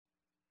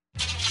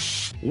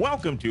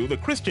Welcome to the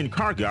Christian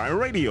Car Guy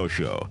Radio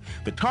Show,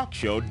 the talk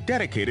show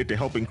dedicated to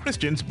helping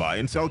Christians buy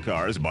and sell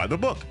cars by the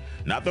book.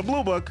 Not the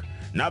blue book,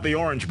 not the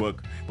orange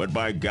book, but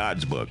by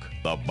God's book,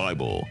 the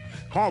Bible.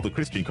 Call the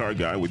Christian Car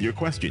Guy with your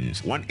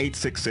questions,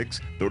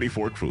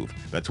 1-866-34-TRUTH.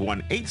 That's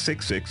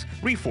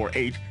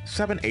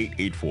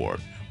 1-866-348-7884.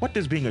 What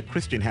does being a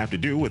Christian have to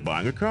do with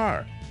buying a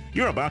car?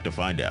 You're about to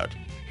find out.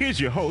 Here's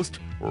your host,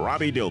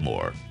 Robbie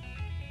Dilmore.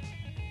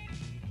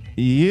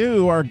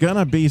 You are going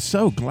to be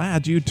so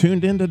glad you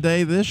tuned in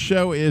today. This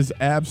show is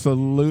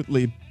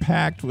absolutely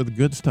packed with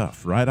good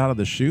stuff. Right out of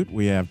the chute,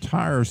 we have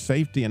tire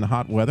safety and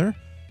hot weather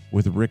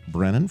with Rick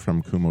Brennan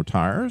from Kumho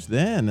Tires.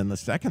 Then in the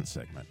second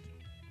segment,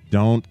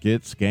 don't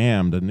get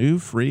scammed. A new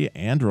free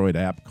Android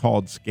app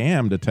called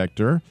Scam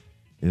Detector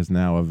is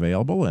now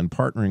available, and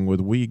partnering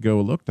with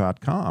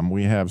WeGoLook.com.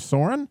 We have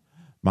Soren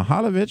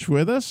Mihailovich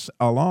with us,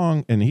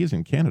 and he's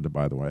in Canada,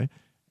 by the way,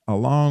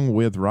 along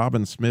with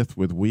Robin Smith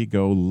with We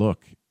Go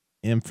Look.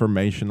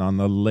 Information on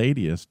the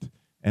latest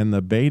and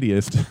the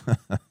baitiest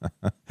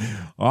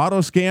auto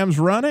scams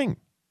running.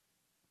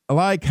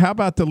 Like, how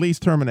about the lease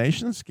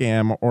termination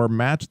scam or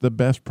match the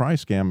best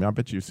price scam? I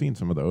bet you've seen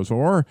some of those.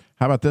 Or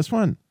how about this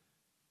one?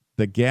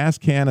 The gas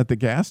can at the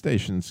gas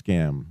station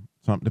scam.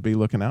 Something to be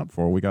looking out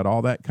for. We got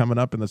all that coming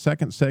up in the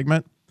second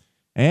segment.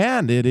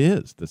 And it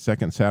is the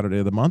second Saturday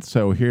of the month.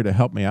 So here to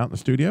help me out in the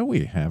studio,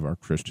 we have our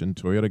Christian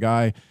Toyota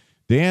guy,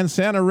 Dan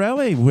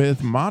Santarelli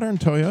with Modern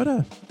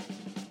Toyota.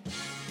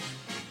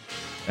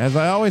 As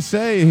I always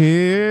say,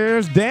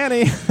 here's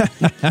Danny.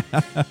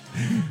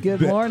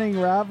 Good morning,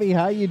 Robbie.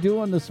 How you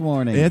doing this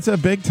morning? It's a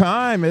big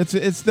time.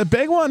 It's the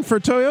big one for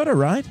Toyota,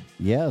 right?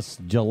 Yes,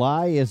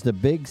 July is the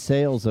big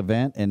sales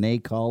event, and they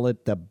call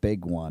it the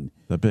big one.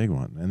 The big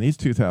one. And these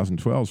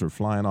 2012s are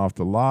flying off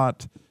the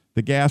lot.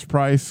 The gas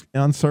price,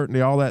 uncertainty,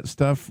 all that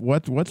stuff.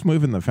 What's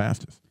moving the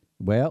fastest?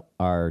 Well,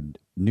 our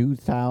new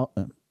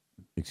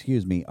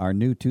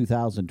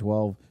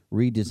 2012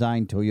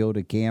 redesigned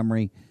Toyota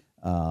Camry.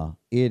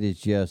 It is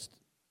just,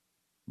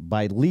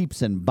 by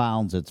leaps and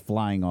bounds, it's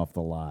flying off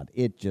the lot.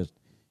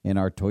 In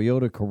our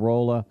Toyota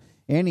Corolla,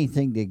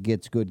 anything that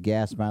gets good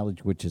gas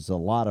mileage, which is a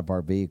lot of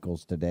our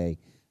vehicles today,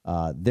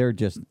 they're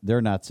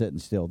not sitting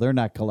still. They're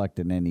not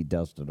collecting any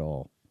dust at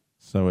all.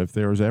 So if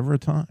there was ever a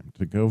time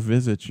to go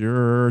visit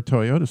your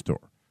Toyota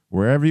store,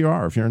 wherever you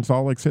are, if you're in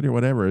Salt Lake City or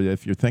whatever,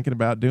 if you're thinking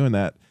about doing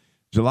that,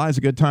 July is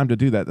a good time to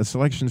do that. The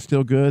selection's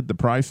still good. The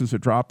prices are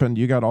dropping.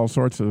 You got all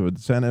sorts of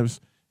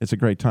incentives. It's a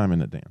great time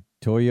in it, Dan.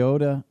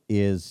 Toyota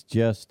is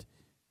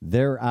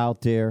they're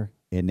out there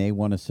and they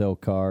want to sell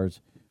cars.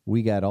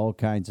 We got all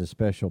kinds of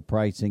special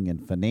pricing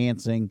and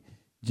financing.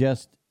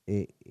 Just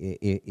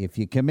if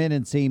you come in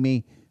and see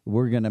me,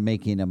 we're going to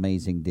make you an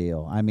amazing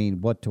deal. I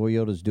mean, what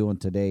Toyota's doing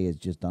today is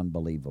just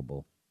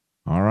unbelievable.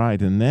 All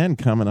right, and then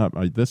coming up,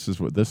 this is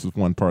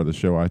one part of the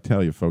show I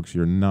tell you, folks,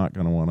 you're not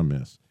going to want to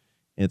miss.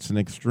 It's an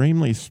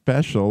extremely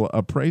special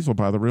appraisal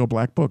by the Real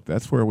Black Book.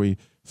 That's where we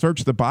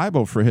search the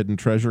Bible for hidden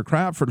treasure,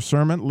 cry out for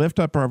discernment, lift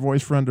up our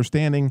voice for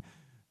understanding.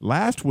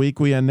 Last week,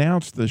 we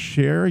announced the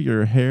Share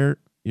Your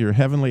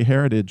Heavenly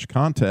Heritage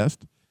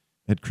contest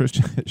at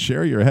Christian.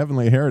 Share Your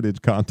Heavenly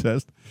Heritage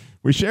contest.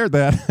 We shared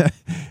that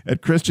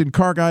at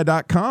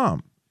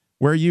ChristianCarGuy.com,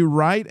 where you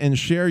write and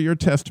share your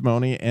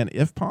testimony and,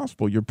 if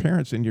possible, your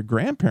parents' and your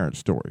grandparents'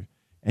 story.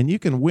 And you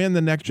can win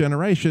the next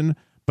generation,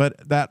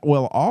 but that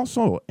will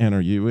also enter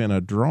you in a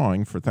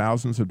drawing for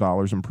thousands of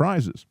dollars in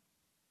prizes,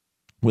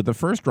 with the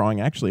first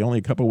drawing actually only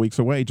a couple weeks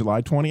away,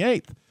 July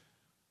 28th.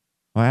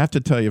 I have to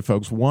tell you,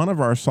 folks, one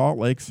of our Salt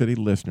Lake City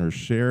listeners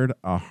shared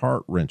a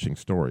heart-wrenching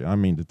story, I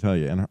mean to tell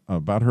you, and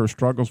about her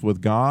struggles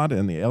with God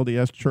and the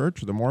LDS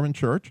Church, the Mormon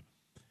Church.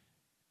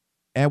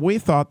 And we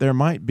thought there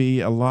might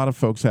be a lot of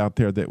folks out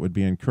there that would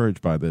be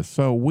encouraged by this.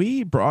 So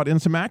we brought in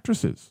some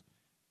actresses,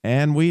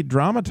 and we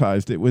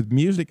dramatized it with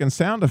music and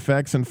sound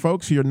effects. And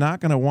folks, you're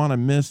not going to want to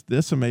miss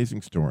this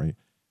amazing story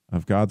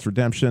of God's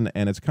redemption,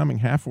 and it's coming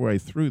halfway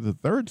through the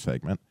third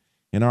segment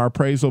in our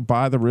appraisal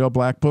by the Real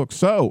Black Book.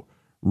 So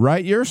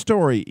write your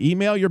story,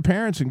 email your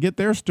parents and get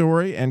their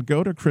story, and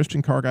go to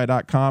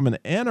ChristianCarGuy.com and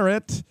enter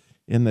it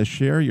in the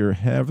Share Your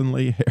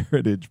Heavenly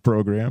Heritage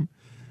program,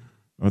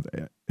 or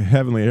the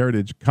Heavenly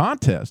Heritage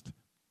contest.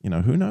 You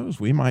know, who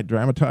knows? We might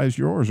dramatize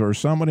yours or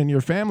someone in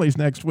your families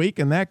next week,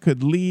 and that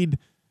could lead,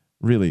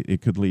 really,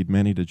 it could lead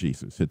many to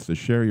Jesus. It's the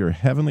Share Your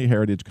Heavenly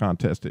Heritage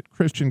contest at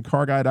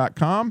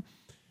ChristianCarGuy.com.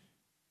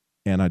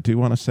 And I do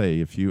want to say,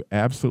 if you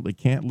absolutely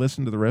can't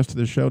listen to the rest of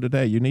the show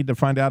today, you need to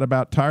find out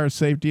about tire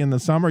safety in the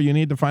summer, you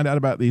need to find out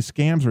about these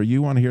scams, or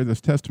you want to hear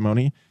this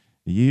testimony,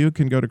 you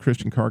can go to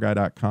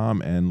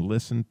ChristianCarGuy.com and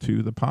listen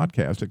to the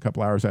podcast a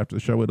couple hours after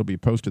the show. It'll be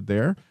posted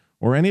there,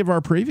 or any of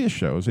our previous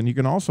shows. And you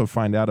can also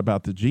find out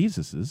about the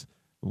Jesus's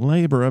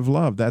Labor of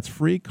Love. That's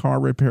free car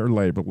repair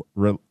labor.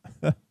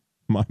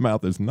 My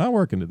mouth is not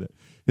working today.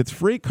 It's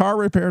free car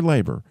repair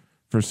labor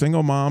for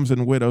single moms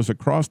and widows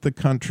across the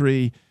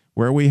country,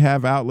 where we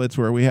have outlets,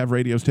 where we have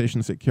radio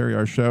stations that carry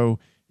our show.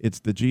 It's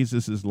the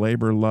Jesus's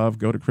Labor Love.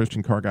 Go to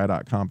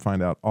ChristianCarGuy.com,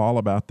 find out all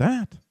about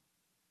that.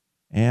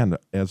 And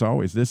as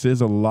always, this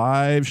is a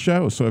live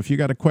show. So if you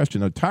got a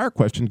question, a tire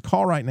question,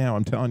 call right now.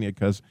 I'm telling you,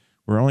 because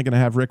we're only going to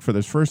have Rick for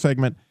this first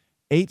segment,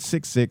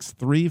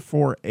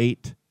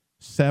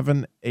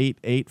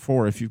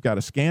 866-348-7884. If you've got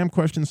a scam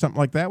question, something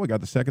like that, we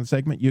got the second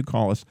segment. You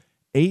call us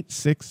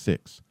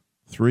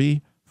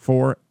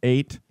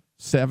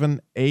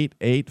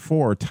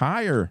 866-348-7884.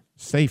 Tire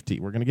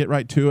safety. We're going to get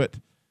right to it.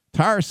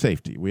 Tire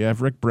safety. We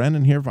have Rick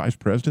Brennan here, Vice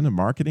President of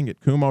Marketing at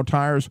Kumho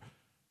Tires.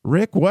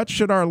 Rick, what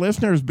should our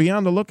listeners be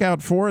on the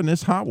lookout for in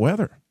this hot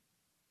weather?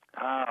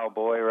 Oh,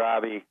 boy,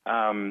 Robbie.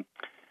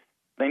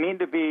 They need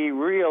to be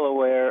real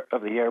aware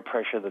of the air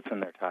pressure that's in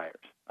their tires.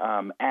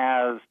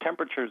 As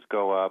temperatures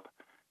go up,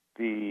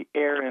 the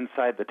air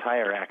inside the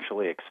tire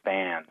actually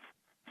expands.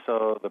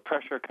 So the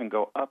pressure can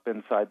go up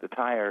inside the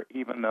tire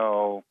even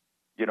though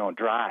you don't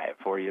drive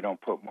or you don't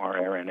put more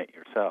air in it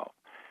yourself.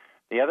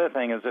 The other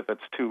thing is if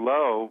it's too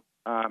low,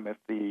 if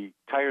the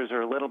tires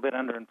are a little bit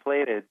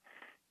underinflated,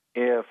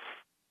 if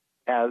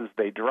as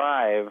they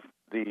drive,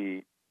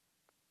 the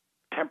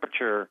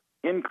temperature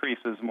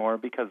increases more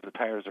because the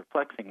tires are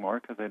flexing more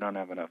because they don't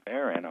have enough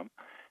air in them.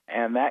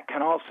 And that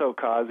can also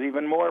cause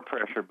even more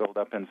pressure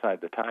buildup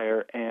inside the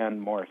tire and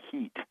more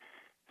heat.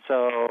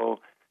 So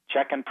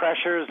checking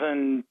pressures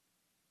and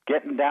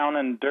getting down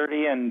and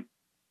dirty and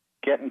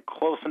getting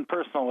close and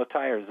personal with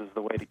tires is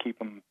the way to keep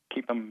them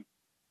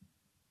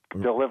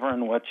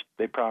delivering what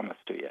they promise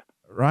to you.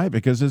 Right,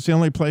 because it's the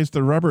only place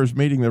the rubber is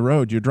meeting the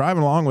road. You're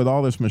driving along with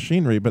all this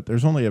machinery, but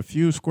there's only a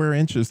few square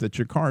inches that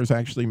your car is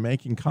actually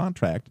making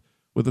contact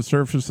with the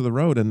surface of the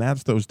road, and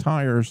that's those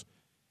tires.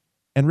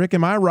 And, Rick,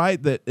 am I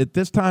right that at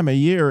this time of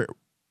year,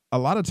 a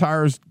lot of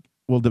tires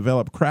will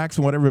develop cracks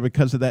and whatever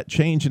because of that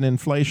change in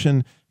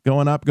inflation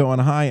going up, going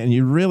high, and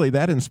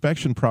that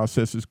inspection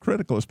process is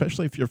critical,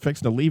 especially if you're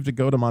fixing to leave to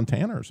go to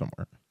Montana or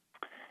somewhere.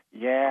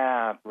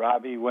 Yeah,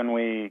 Robbie, when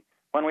we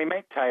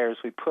make tires,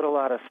 we put a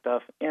lot of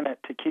stuff in it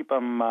to keep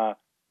them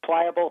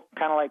pliable,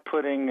 kind of like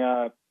putting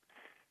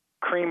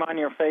cream on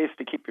your face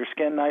to keep your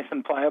skin nice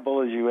and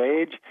pliable as you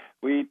age.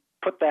 We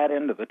put that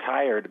into the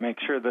tire to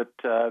make sure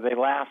that they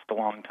last a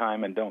long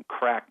time and don't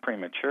crack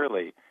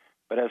prematurely.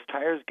 But as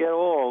tires get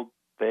old,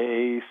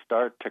 they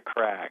start to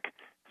crack.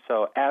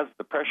 So as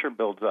the pressure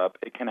builds up,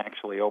 it can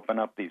actually open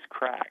up these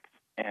cracks.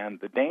 And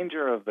the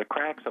danger of the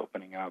cracks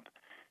opening up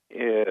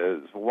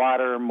is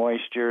water,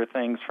 moisture,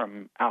 things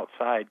from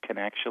outside can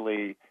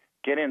actually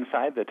get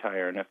inside the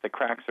tire. And if the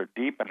cracks are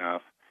deep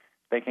enough,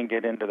 they can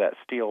get into that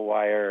steel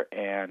wire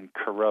and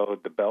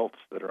corrode the belts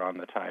that are on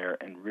the tire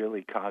and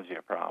really cause you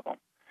a problem.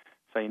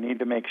 So you need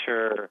to make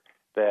sure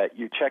that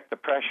you check the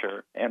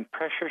pressure, and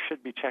pressure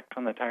should be checked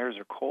when the tires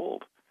are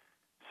cold.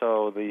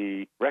 So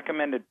the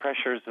recommended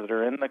pressures that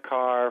are in the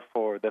car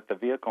that the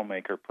vehicle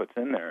maker puts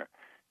in there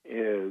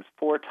is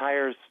 4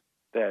 tires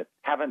that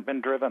haven't been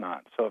driven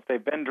on. So if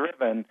they've been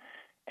driven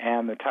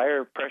and the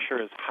tire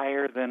pressure is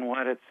higher than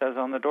what it says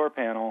on the door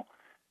panel,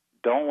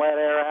 don't let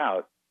air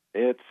out.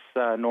 It's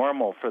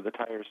normal for the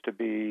tires to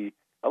be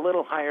a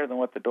little higher than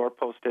what the door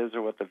post is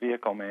or what the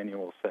vehicle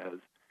manual says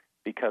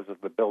because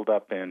of the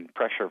buildup in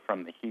pressure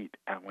from the heat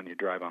when you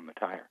drive on the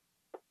tire.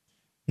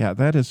 Yeah,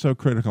 that is so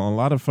critical. And a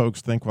lot of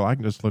folks think, well, I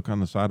can just look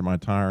on the side of my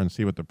tire and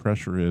see what the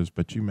pressure is,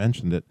 but you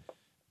mentioned it,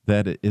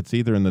 that it's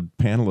either in the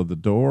panel of the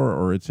door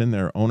or it's in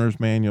their owner's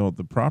manual.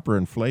 The proper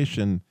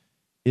inflation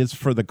is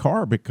for the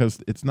car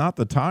because it's not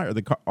the tire.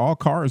 All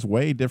cars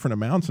weigh different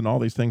amounts and all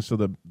these things, so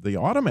the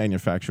auto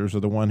manufacturers are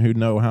the one who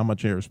know how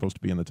much air is supposed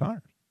to be in the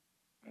tires.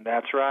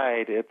 That's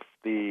right. It's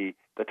the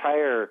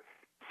tire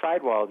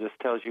sidewall just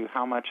tells you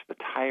how much the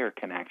tire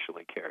can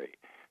actually carry.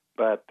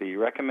 But the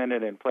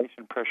recommended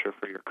inflation pressure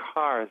for your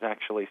car is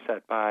actually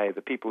set by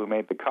the people who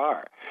made the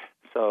car.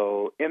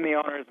 So in the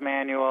owner's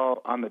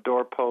manual, on the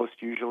door post,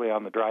 usually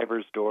on the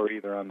driver's door,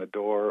 either on the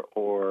door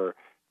or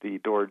the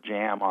door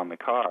jamb on the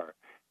car,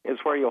 is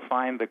where you'll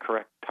find the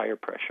correct tire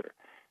pressure.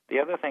 The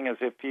other thing is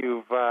if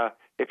you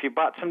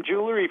bought some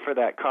jewelry for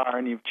that car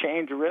and you've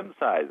changed rim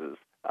sizes,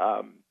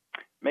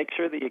 make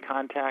sure that you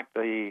contact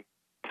the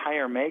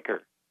tire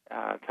maker,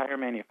 tire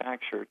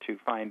manufacturer, to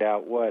find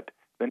out what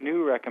the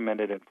new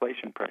recommended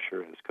inflation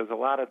pressure is, because a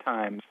lot of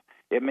times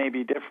it may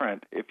be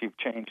different if you've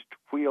changed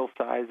wheel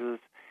sizes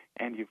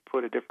and you've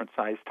put a different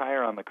size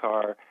tire on the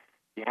car.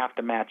 You have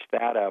to match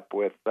that up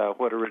with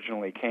what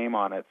originally came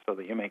on it so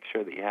that you make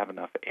sure that you have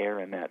enough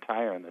air in that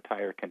tire and the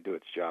tire can do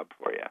its job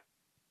for you.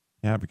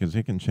 Yeah, because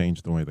it can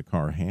change the way the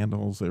car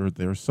handles.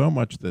 There's so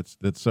much that's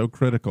so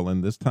critical,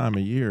 and this time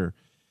of year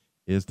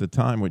is the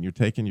time when you're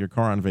taking your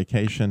car on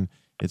vacation.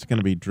 It's going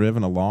to be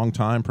driven a long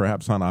time,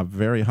 perhaps on a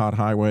very hot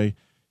highway.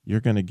 You're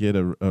going to get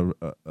a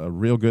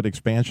real good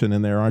expansion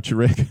in there, aren't you,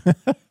 Rick?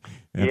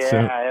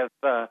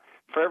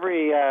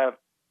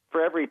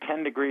 For every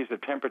 10 degrees of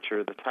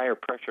temperature, the tire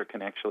pressure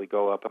can actually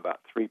go up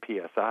about 3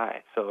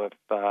 psi. So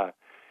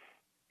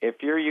if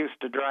you're used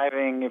to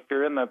driving, if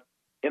you're in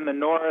the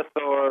north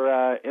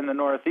or in the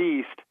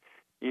northeast,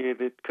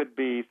 it could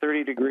be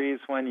 30 degrees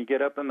when you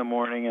get up in the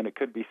morning, and it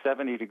could be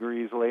 70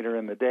 degrees later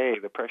in the day.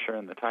 The pressure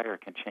in the tire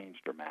can change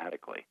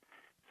dramatically.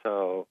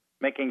 So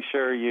making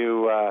sure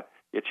you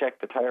You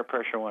check the tire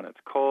pressure when it's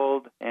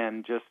cold,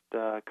 and just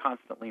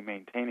constantly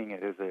maintaining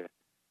it is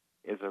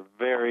a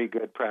very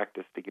good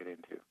practice to get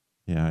into.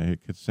 Yeah,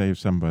 it could save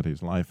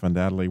somebody's life,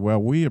 undoubtedly.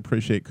 Well, we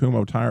appreciate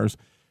Kumho Tires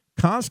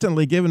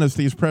constantly giving us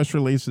these press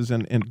releases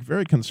and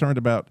very concerned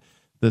about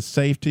the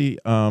safety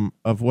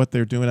of what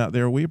they're doing out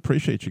there. We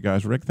appreciate you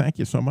guys. Rick, thank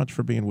you so much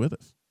for being with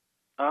us.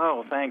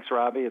 Oh, thanks,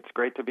 Robbie. It's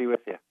great to be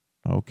with you.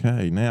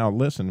 Okay, now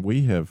listen,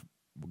 we have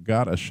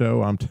got a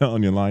show, I'm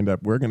telling you, lined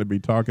up. We're going to be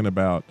talking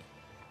about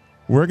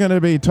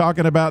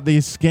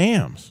these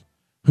scams.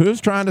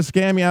 Who's trying to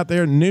scam you out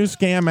there? New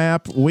scam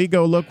app. We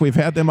go look. We've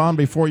had them on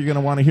before. You're going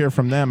to want to hear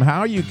from them.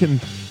 How you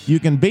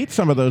can beat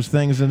some of those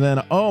things. And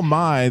then, oh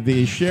my,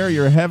 the Share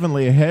Your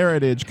Heavenly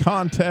Heritage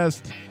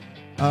contest.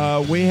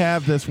 We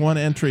have this one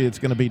entry. It's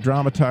going to be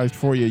dramatized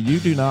for you. You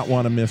do not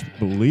want to miss.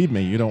 Believe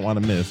me, you don't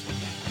want to miss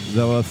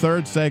the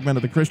third segment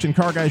of the Christian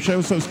Car Guy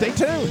Show. So stay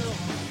tuned.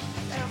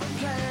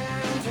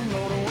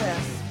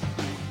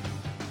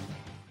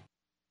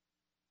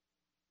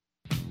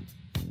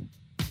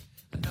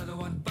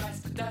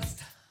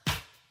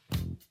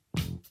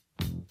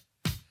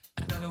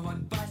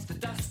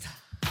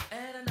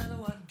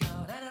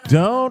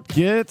 Don't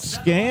get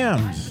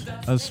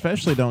scammed,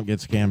 especially don't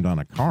get scammed on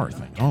a car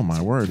thing. Oh, my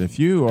word. If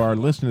you are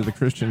listening to the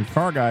Christian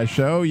Car Guy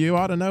Show, you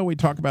ought to know we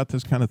talk about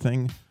this kind of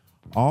thing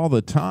all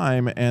the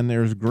time, and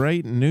there's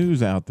great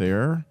news out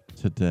there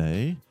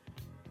today.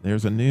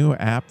 There's a new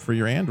app for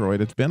your Android.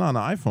 It's been on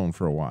iPhone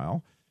for a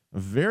while.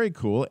 Very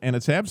cool, and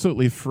it's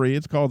absolutely free.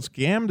 It's called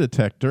Scam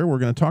Detector. We're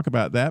going to talk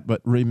about that,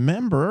 but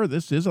remember,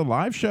 this is a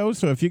live show,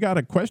 so if you got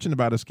a question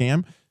about a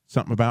scam,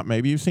 something about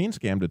maybe you've seen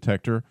Scam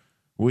Detector,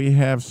 we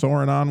have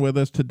Soren on with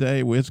us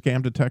today with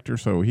Scam Detector,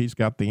 so he's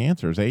got the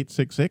answers.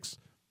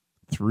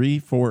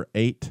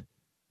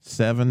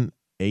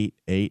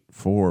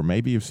 866-348-7884.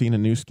 Maybe you've seen a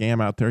new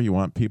scam out there you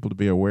want people to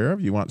be aware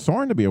of. You want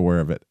Soren to be aware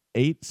of it.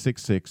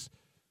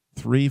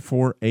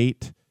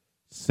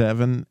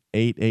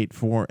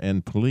 866-348-7884.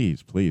 And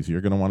please, you're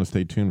going to want to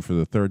stay tuned for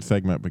the third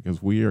segment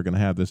because we are going to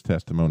have this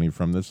testimony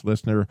from this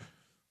listener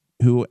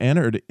who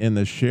entered in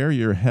the Share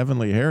Your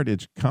Heavenly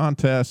Heritage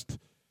contest.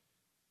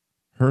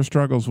 Her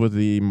struggles with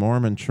the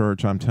Mormon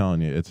church, I'm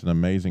telling you, it's an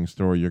amazing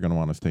story. You're going to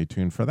want to stay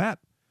tuned for that.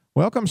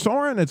 Welcome,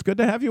 Soren. It's good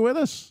to have you with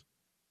us.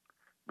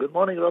 Good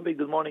morning, Robbie.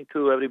 Good morning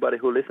to everybody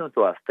who listens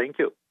to us. Thank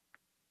you.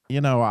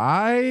 You know,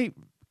 I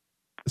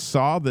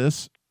saw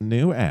this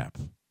new app,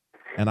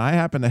 and I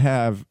happen to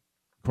have,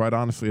 quite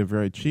honestly, a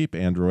very cheap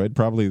Android,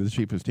 probably the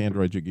cheapest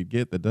Android you could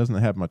get that doesn't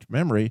have much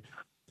memory.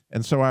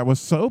 And so I was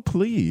so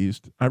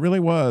pleased, I really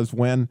was,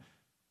 when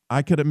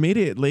I could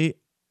immediately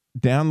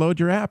download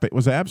your app. It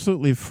was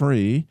absolutely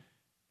free.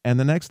 And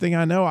the next thing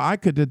I know, I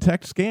could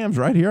detect scams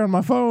right here on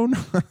my phone.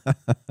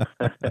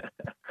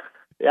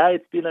 Yeah,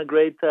 it's been a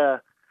great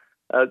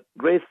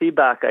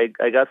feedback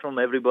I got from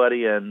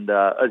everybody. And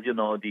as you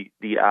know, the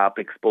app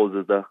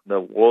exposes the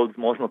world's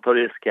most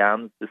notorious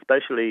scams,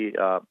 especially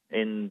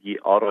in the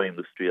auto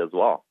industry as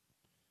well.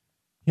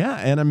 Yeah,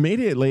 and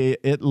immediately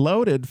it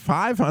loaded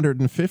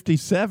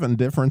 557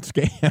 different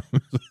scams.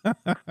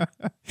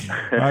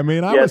 I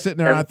mean, I was sitting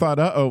there and I thought,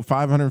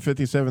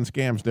 557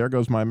 scams. There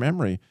goes my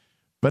memory.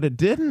 But it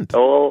didn't.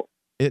 Oh,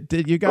 it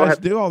did. You guys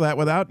do all that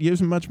without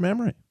using much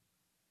memory.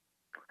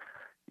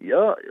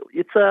 Yeah,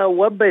 it's a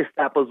web-based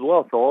app as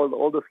well. So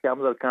all the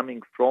scams are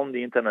coming from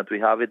the internet. We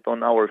have it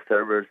on our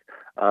servers,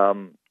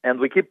 and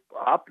we keep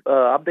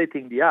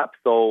updating the app.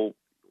 So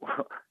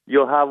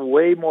you'll have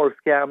way more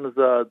scams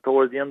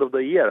towards the end of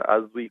the year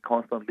as we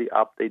constantly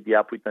update the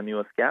app with the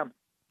newest scams.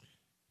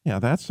 Yeah,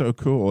 that's so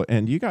cool.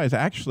 And you guys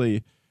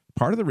actually,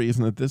 part of the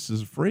reason that this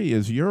is free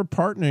is you're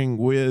partnering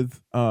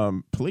with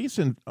police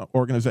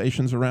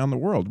organizations around the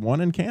world, one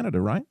in Canada,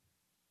 right?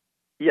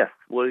 Yes,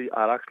 we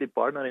are actually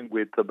partnering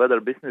with the Better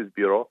Business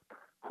Bureau,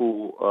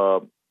 who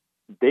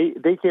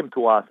they came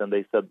to us and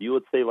they said, you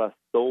would save us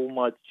so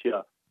much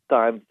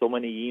time, so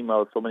many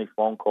emails, so many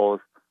phone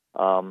calls.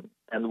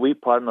 And we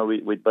partner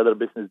with Better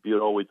Business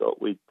Bureau, with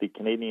the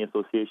Canadian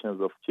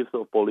Associations of Chiefs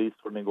of Police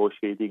for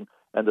negotiating,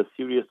 and a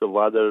series of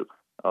other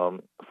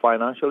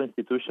financial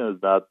institutions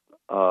that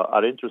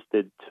are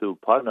interested to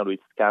partner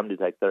with Scam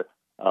Detector.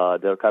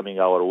 They're coming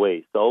our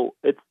way. So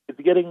it's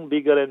getting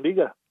bigger and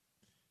bigger.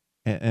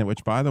 And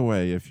which, by the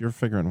way, if you're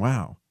figuring,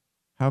 wow,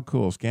 how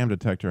cool, Scam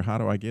Detector, how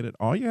do I get it?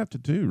 All you have to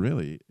do,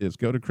 really, is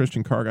go to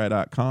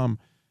ChristianCarGuy.com.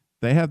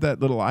 They have that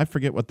little, I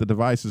forget what the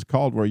device is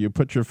called, where you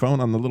put your phone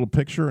on the little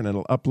picture and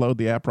it'll upload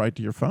the app right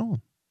to your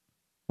phone.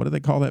 What do they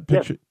call that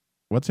picture? Yes.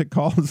 What's it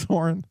called,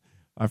 Soren?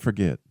 I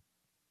forget.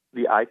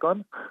 The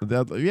icon?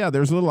 Yeah,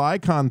 there's a little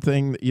icon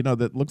thing,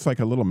 that looks like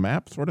a little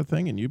map sort of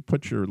thing, and you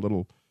put your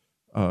little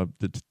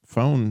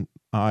phone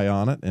eye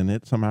on it, and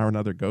it somehow or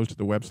another goes to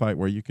the website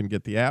where you can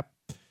get the app.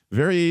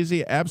 Very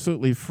easy,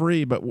 absolutely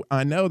free, but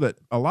I know that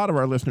a lot of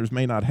our listeners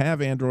may not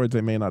have Androids, they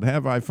may not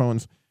have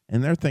iPhones,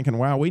 and they're thinking,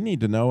 wow, we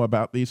need to know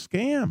about these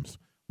scams.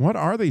 What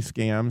are these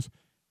scams?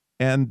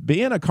 And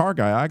being a car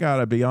guy, I got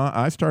to be on.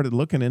 I started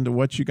looking into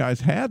what you guys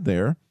had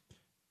there,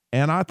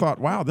 And I thought,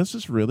 wow, this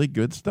is really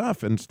good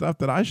stuff and stuff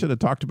that I should have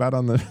talked about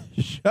on the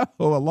show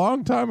a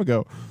long time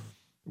ago.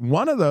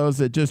 One of those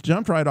that just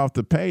jumped right off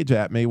the page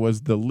at me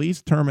was the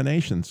lease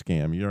termination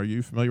scam. Are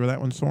you familiar with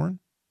that one, Soren?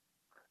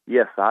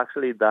 Yes,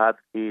 actually, that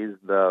is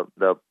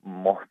the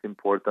most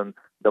important,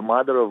 the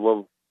mother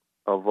of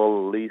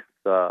all lease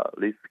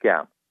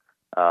scam.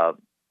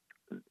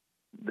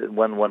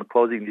 When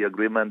closing the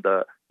agreement,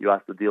 you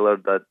ask the dealer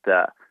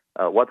that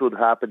what would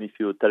happen if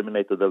you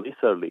terminated the lease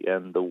early,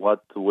 and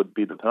what would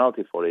be the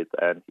penalty for it?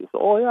 And he said,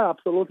 "Oh yeah,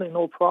 absolutely,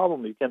 no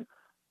problem. You can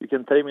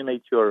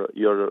terminate your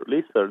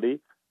lease early,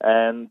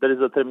 and there is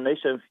a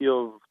termination fee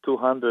of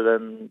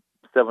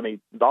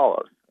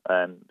 $270."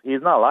 And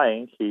he's not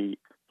lying. He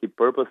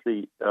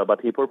purposely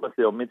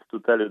omits to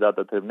tell you that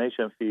the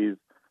termination fees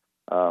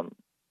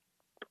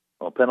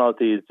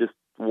penalty is just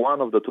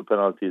one of the two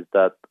penalties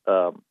that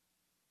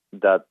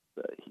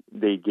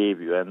they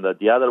gave you, and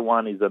the other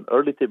one is an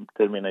early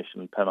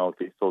termination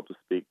penalty, so to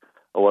speak,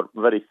 or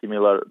very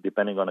similar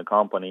depending on the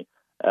company,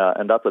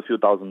 and that's a few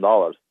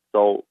 $1,000s.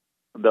 So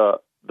the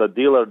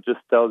dealer just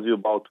tells you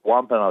about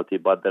one penalty,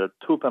 but there are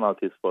two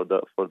penalties for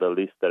the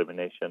lease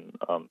termination,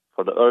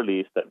 for the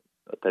early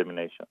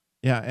termination.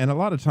 Yeah, and a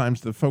lot of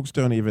times the folks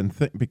don't even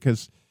think,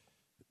 because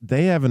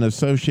they haven't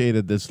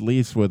associated this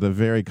lease with a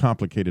very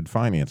complicated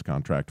finance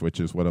contract, which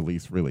is what a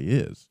lease really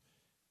is.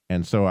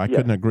 And so I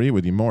couldn't agree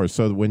with you more.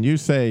 So when you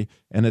say,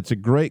 and it's a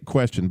great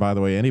question, by the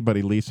way,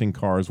 anybody leasing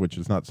cars, which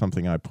is not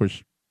something I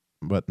push,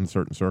 but in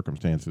certain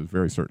circumstances,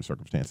 very certain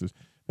circumstances,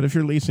 but if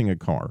you're leasing a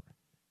car,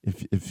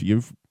 if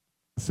you've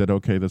said,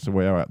 okay, this is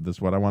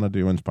what I want to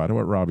do, in spite of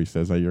what Robbie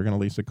says, you're going to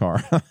lease a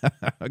car,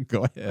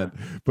 go ahead.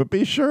 But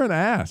be sure and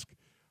ask.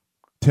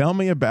 Tell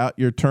me about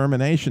your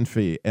termination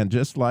fee. And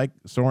just like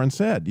Soren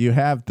said, you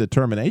have the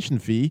termination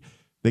fee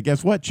that,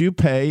 guess what, you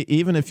pay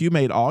even if you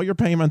made all your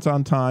payments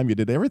on time, you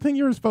did everything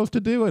you were supposed to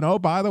do, and oh,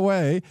 by the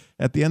way,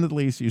 at the end of the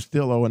lease, you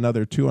still owe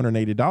another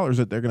 $280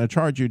 that they're going to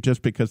charge you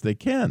just because they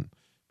can,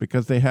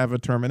 because they have a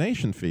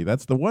termination fee.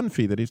 That's the one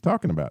fee that he's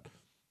talking about.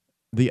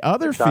 The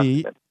other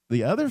fee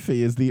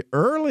is the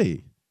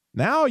early.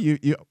 Now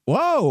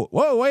whoa,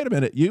 wait a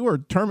minute. You were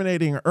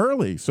terminating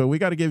early, so we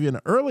got to give you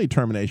an early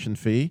termination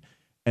fee,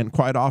 and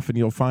quite often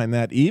you'll find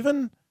that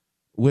even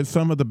with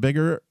some of the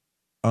bigger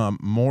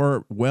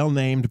more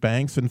well-named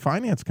banks and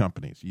finance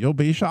companies. You'll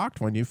be shocked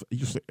when you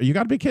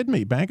got to be kidding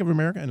me. Bank of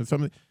America and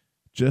something.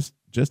 Just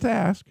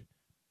ask.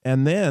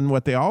 And then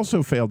what they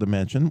also failed to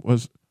mention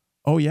was,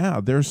 oh yeah,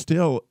 there's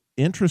still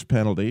interest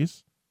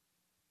penalties,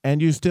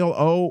 and you still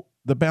owe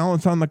the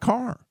balance on the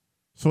car.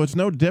 So it's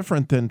no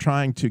different than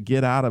trying to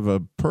get out of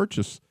a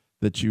purchase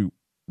that you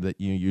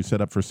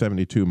set up for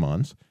 72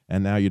 months,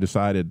 and now you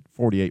decided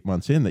 48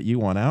 months in that you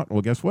want out.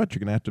 Well, guess what? You're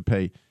going to have to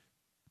pay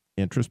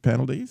interest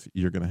penalties.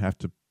 You're going to have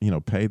to,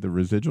 pay the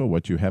residual,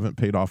 what you haven't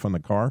paid off on the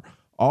car.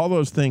 All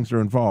those things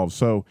are involved.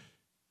 So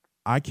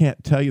I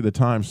can't tell you the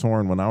time,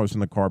 Soren, when I was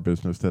in the car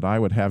business, that I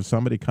would have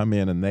somebody come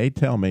in and they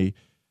tell me,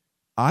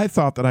 I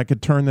thought that I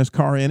could turn this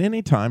car in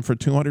any time for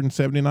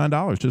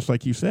 $279, just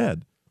like you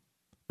said.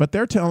 But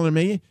they're telling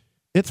me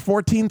it's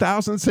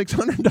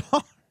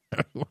 $14,600.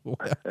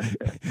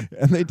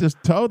 And they just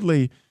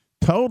totally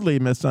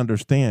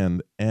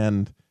misunderstand.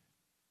 And,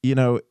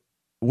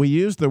 we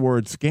use the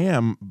word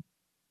scam,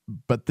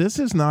 but this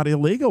is not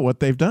illegal what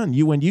they've done.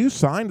 When you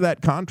signed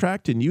that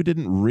contract and you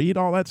didn't read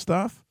all that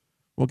stuff,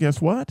 well,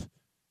 guess what?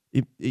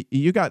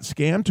 You got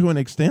scammed to an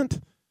extent.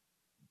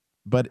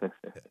 But,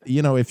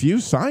 if you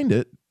signed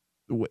it,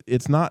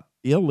 it's not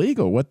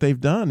illegal. What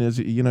they've done is,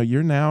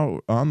 you're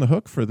now on the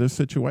hook for this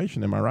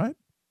situation. Am I right?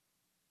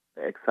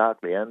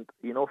 Exactly. And,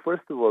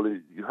 first of all,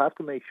 you have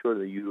to make sure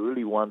that you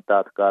really want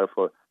that car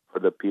for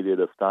the period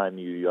of time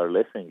you are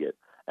leasing it.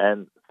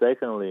 And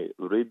secondly,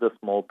 read the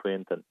small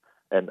print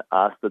and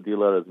ask the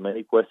dealer as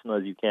many questions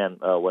as you can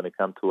when it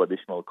comes to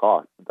additional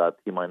costs that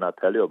he might not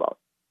tell you about.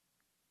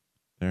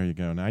 There you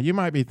go. Now, you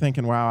might be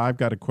thinking, wow, I've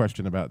got a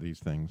question about these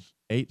things.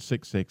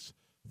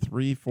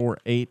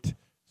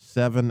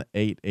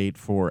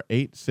 866-348-7884,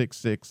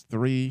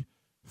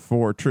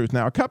 866-34-TRUTH.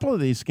 Now, a couple of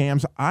these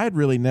scams I'd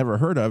really never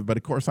heard of, but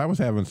of course, I was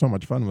having so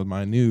much fun with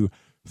my new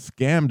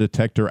scam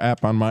detector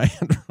app on my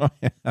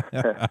Android.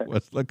 I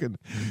was looking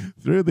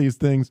through these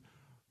things.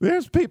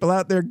 There's people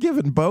out there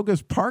giving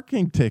bogus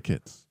parking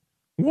tickets.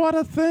 What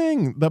a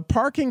thing. The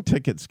parking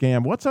ticket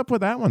scam. What's up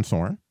with that one,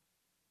 Soren?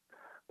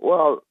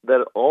 Well,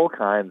 there are all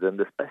kinds, and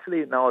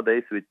especially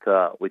nowadays with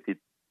the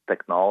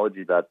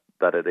technology that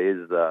it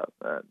is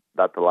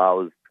that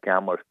allows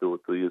scammers to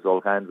use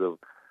all kinds of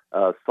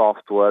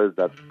softwares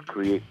that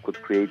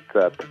could create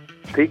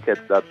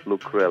tickets that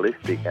look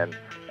realistic.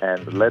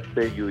 And let's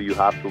say you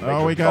have to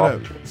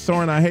make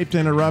Soren, I hate to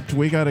interrupt.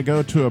 We got to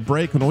go to a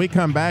break. When we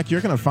come back,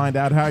 you're going to find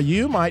out how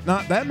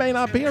that may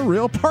not be a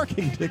real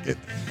parking ticket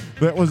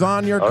that was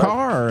on your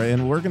car. Right.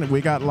 And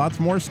we got lots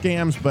more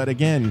scams. But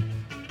again,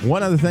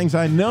 one of the things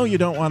I know you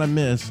don't want to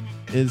miss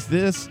is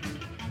this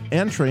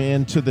entry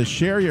into the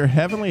Share Your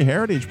Heavenly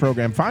Heritage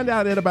program. Find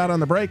out about it on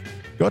the break.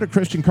 Go to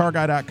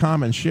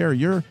ChristianCarGuy.com and share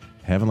your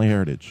heavenly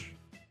heritage.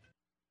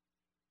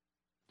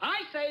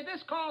 I say this.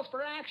 this calls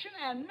for action,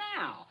 and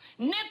now,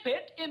 nip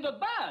it in the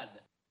bud.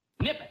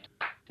 Nip it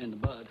in the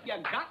bud. You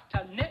got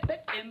to nip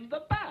it in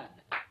the bud.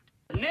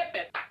 Nip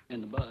it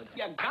in the bud.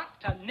 You got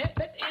to nip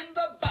it in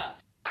the bud.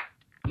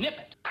 Nip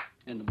it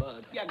in the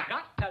bud. You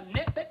got to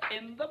nip it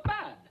in the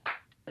bud.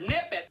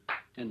 Nip it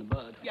in the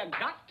bud. You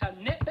got to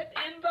nip it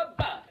in the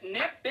bud.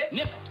 Nip it,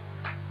 nip it.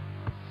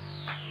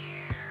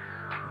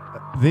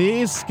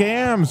 These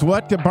scams,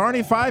 what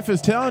Barney Fife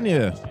is telling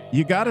you,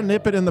 you got to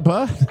nip it in the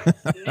bud.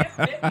 Nip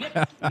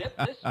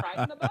this right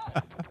in the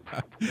bud.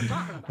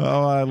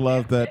 Oh, I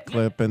love that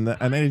clip. And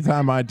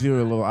anytime I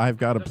do a little, I've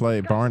got to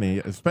play Barney,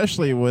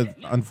 especially with,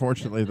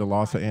 unfortunately, the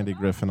loss of Andy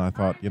Griffin. I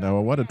thought,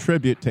 what a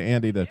tribute to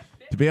Andy to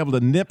be able to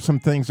nip some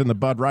things in the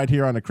bud right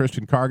here on the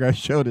Christian Car Guy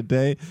Show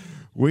today.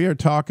 We are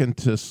talking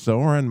to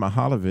Soren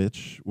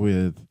Mihalovich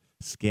with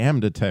Scam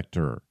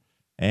Detector.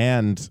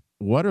 And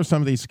what are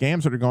some of these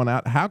scams that are going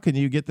out? How can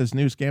you get this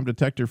new scam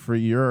detector for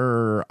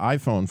your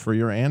iPhone, for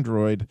your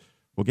Android?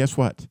 Well, guess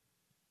what?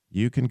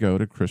 You can go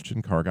to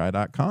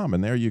ChristianCarGuy.com,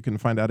 and there you can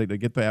find out how to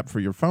get the app for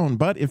your phone.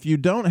 But if you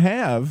don't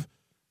have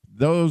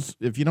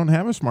if you don't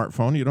have a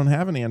smartphone, you don't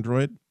have an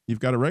Android, you've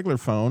got a regular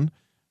phone,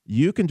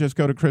 you can just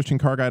go to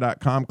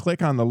ChristianCarGuy.com,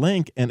 click on the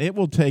link, and it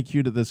will take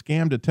you to the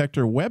Scam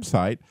Detector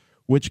website,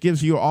 which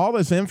gives you all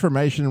this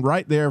information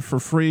right there for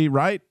free,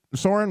 right,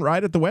 Soren,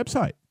 right at the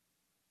website.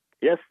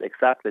 Yes,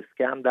 exactly.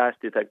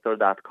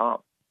 Scam-detector.com.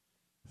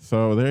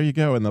 So there you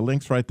go. And the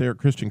link's right there at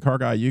Christian Car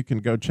Guy. You can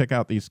go check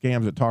out these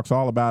scams. It talks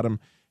all about them.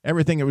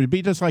 Everything. It would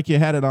be just like you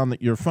had it on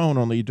your phone,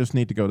 only you just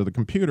need to go to the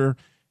computer.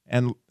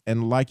 And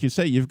like you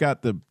say, you've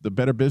got the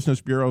Better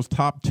Business Bureau's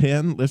top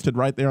 10 listed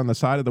right there on the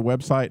side of the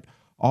website.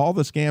 All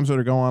the scams that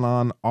are going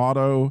on,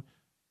 auto,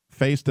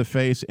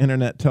 face-to-face,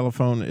 internet,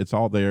 telephone, it's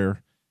all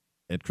there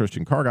at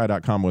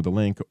ChristianCarGuy.com with a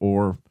link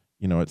or,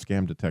 at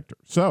Scam Detector.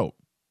 So,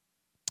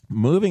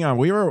 moving on,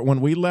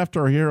 when we left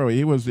our hero,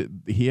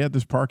 he had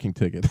this parking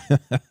ticket,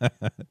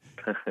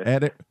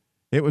 and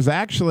it was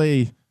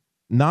actually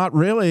not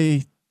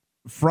really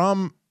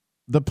from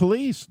the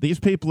police. These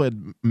people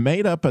had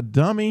made up a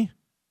dummy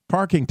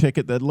parking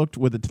ticket that looked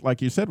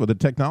like you said, with the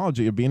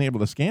technology of being able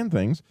to scan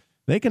things.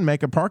 They can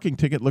make a parking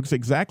ticket looks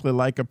exactly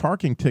like a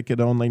parking ticket.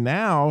 Only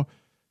now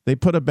they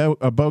put a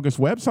bogus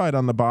website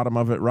on the bottom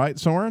of it, right,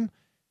 Soren?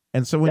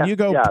 And so when you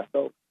go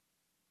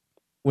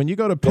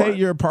to pay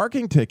your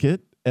parking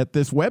ticket at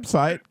this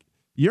website,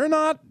 you're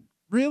not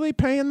really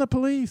paying the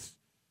police.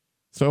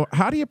 So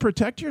how do you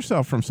protect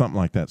yourself from something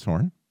like that,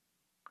 Soren?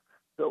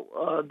 So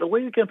the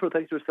way you can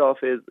protect yourself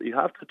is you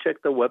have to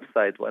check the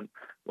website when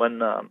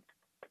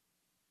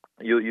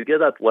you get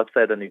that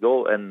website and you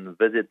go and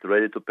visit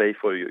ready to pay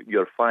for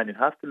your fine. You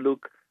have to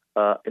look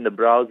in the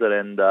browser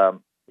and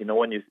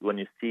when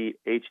you see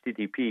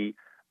HTTP,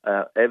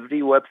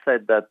 every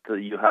website that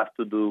you have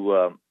to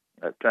do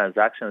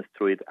transactions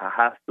through it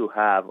has to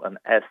have an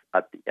S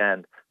at the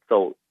end.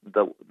 So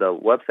the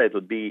website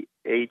would be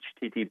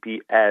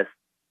HTTPS,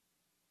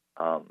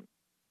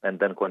 and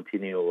then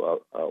continue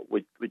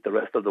with the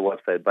rest of the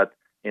website. But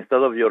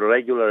instead of your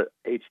regular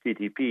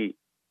HTTP,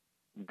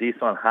 this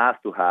one has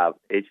to have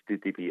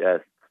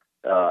HTTPS.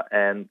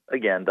 And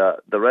again,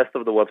 the rest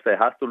of the website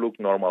has to look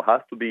normal,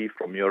 has to be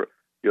from your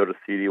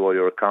city or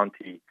your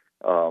county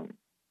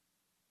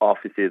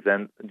offices.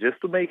 And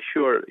just to make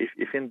sure,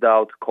 if in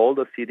doubt, call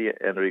the city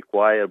and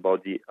inquire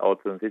about the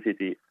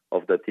authenticity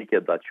of the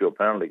ticket that you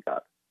apparently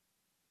got.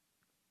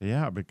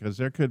 Yeah, because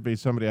there could be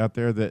somebody out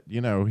there that,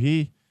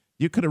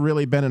 you could have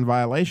really been in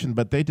violation,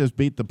 but they just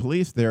beat the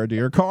police there to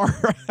your car.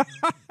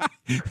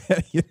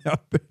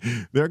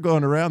 They're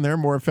going around, they're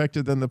more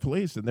effective than the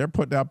police, and they're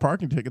putting out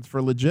parking tickets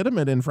for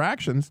legitimate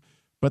infractions,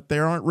 but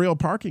there aren't real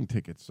parking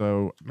tickets.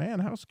 So, man,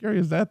 how scary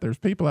is that? There's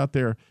people out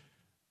there.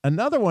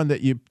 Another one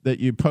that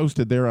you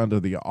posted there under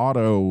the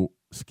auto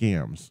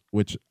scams,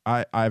 which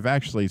I've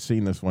actually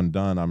seen this one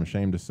done. I'm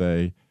ashamed to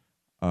say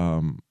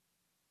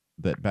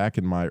that back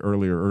in my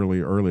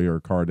earlier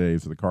car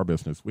days of the car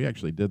business, we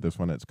actually did this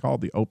one. It's called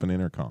the open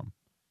intercom.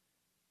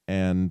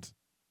 And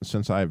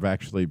since I've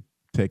actually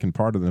taken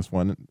part in this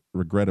one,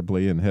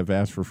 regrettably, and have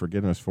asked for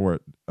forgiveness for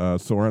it,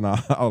 Soren,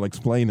 I'll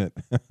explain it.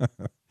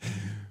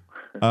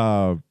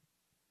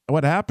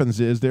 What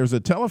happens is there's a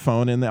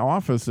telephone in the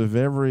office of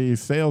every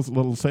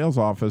little sales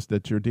office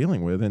that you're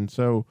dealing with. And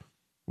so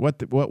what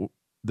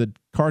the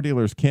car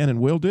dealers can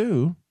and will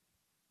do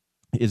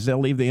is they'll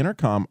leave the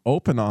intercom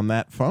open on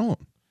that phone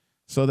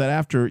so that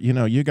after,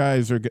 you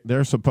guys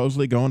they're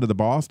supposedly going to the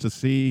boss to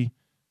see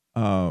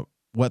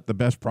what the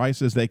best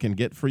prices they can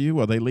get for you.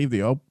 Well, they leave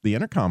the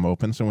intercom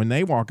open. So when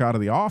they walk out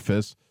of the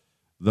office,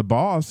 the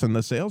boss and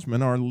the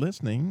salesman are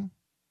listening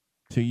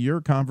to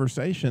your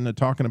conversation and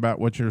talking about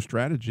what your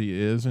strategy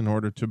is in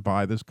order to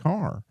buy this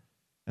car.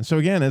 And so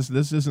again,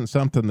 this isn't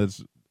something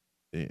that's,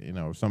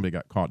 if somebody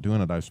got caught doing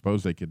it, I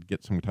suppose they could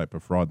get some type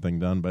of fraud thing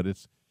done, but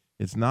it's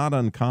not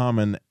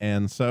uncommon.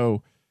 And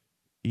so,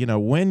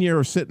 when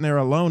you're sitting there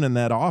alone in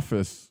that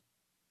office,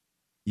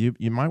 you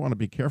might want to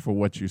be careful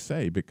what you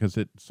say, because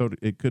it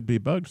could be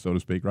bugged, so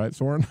to speak, right,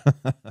 Soren?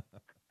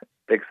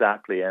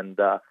 Exactly. And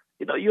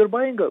you're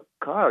buying a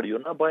car. You're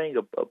not buying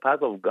a pack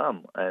of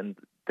gum. And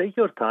take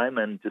your time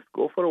and just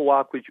go for a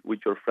walk with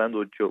your friend,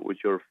 with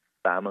your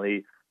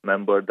family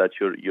member that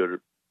you're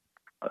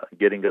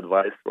getting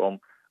advice from.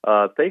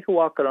 Take a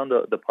walk around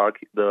the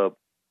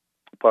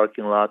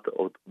parking lot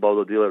about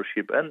the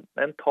dealership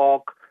and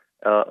talk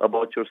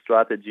about your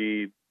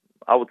strategy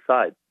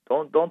outside.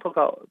 Don't talk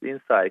out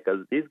inside,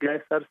 because these guys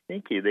are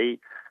sneaky.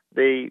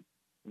 They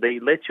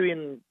let you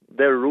in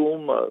their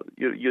room.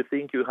 You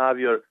think you have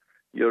your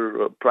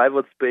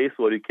private space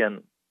where you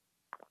can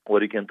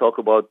talk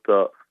about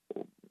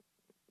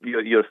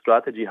your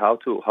strategy, how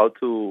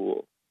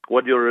to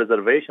what your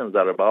reservations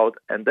are about,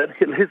 and then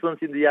he listens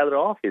in the other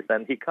office,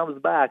 and he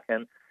comes back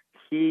and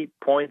he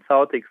points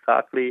out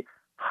exactly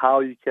how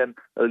you can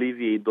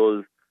alleviate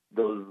those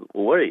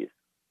worries,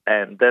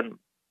 and then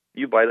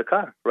you buy the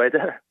car right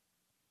there.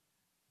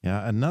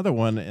 Yeah, another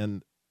one,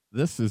 and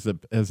this is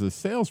as a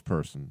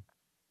salesperson,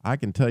 I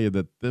can tell you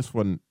that this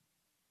one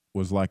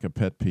was like a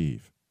pet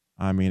peeve.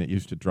 I mean, it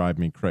used to drive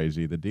me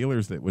crazy. The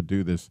dealers that would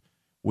do this,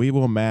 we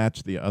will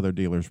match the other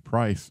dealer's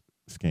price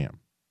scam.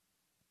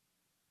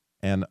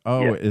 And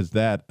is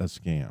that a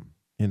scam?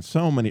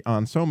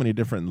 On so many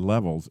different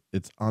levels,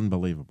 it's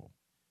unbelievable.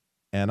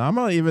 And I'm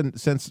not even,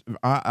 since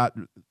I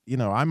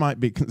might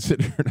be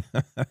considered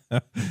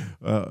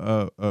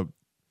a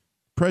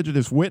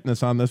prejudiced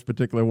witness on this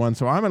particular one.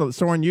 So I'm going to,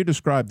 Soren, you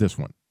describe this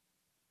one.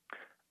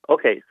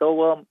 Okay,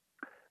 so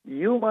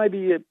you might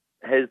be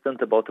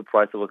hesitant about the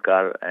price of a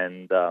car,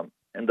 and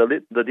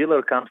the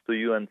dealer comes to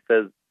you and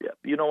says,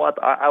 you know what,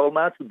 I will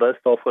match the best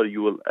offer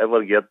you will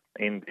ever get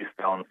in this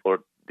town for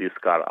this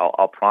car,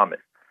 I'll promise.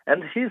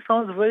 And he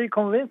sounds very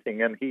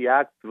convincing, and he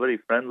acts very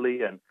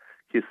friendly, and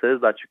he says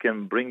that you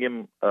can bring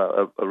him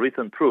a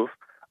written proof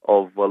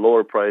of a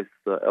lower price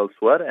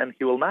elsewhere, and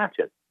he will match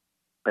it.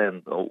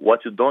 And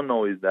what you don't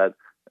know is that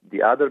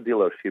the other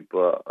dealerships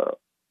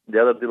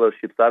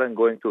aren't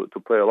going to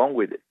play along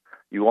with it.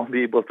 You won't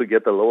be able to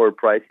get a lower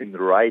price in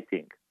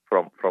writing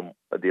from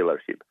a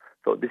dealership.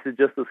 So this is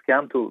just a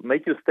scam to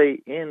make you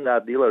stay in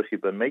that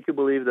dealership and make you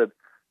believe that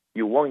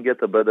you won't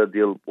get a better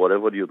deal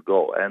wherever you'd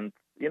go. And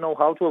you know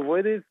how to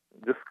avoid it?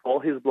 Just call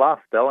his bluff.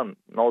 Tell him,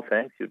 no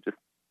thanks, you're just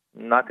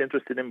not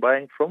interested in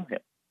buying from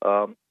him.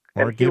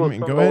 Or give me,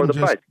 go ahead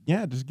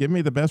and just give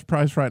me the best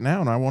price right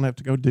now, and I won't have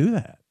to go do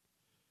that.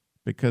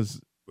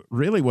 Because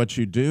really what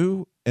you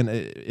do, and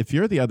if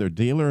you're the other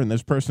dealer and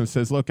this person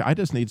says, look, I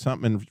just need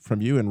something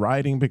from you in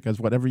writing because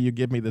whatever you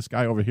give me, this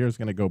guy over here is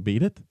going to go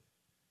beat it.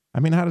 I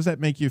mean, how does that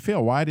make you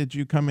feel? Why did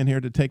you come in here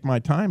to take my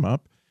time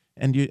up,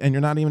 and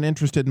you're not even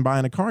interested in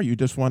buying a car? You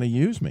just want to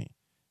use me.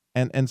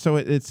 And so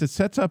it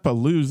sets up a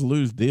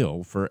lose-lose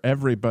deal for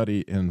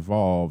everybody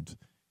involved.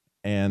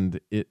 And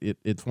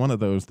it's one of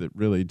those that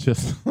really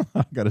just,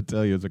 I got to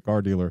tell you, as a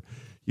car dealer,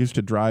 used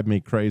to drive me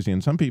crazy.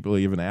 And some people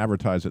even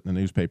advertise it in the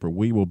newspaper.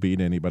 We will beat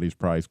anybody's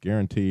price,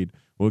 guaranteed.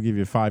 We'll give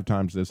you 5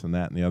 times this and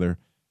that and the other.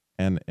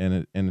 And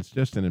it's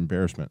just an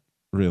embarrassment,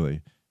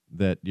 really,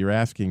 that you're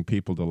asking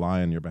people to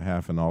lie on your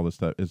behalf and all this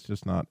stuff. It's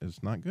just not,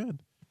 it's not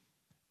good.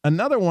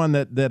 Another one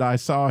that I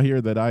saw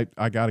here that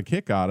I got a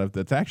kick out of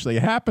that's actually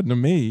happened to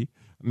me,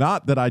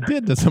 not that I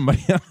did to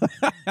somebody else.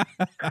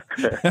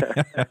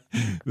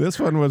 This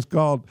one was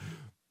called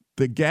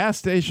the gas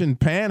station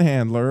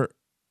panhandler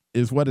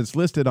is what it's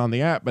listed on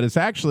the app, but it's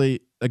actually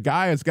a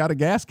guy that's got a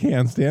gas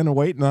can standing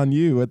waiting on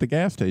you at the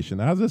gas station.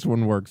 How's this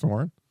one work,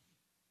 Soren?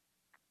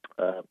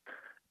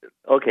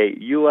 Okay,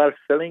 you are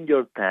filling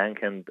your tank,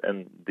 and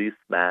this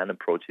man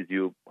approaches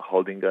you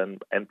holding an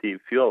empty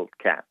fuel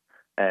can.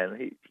 And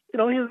he's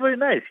very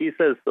nice. He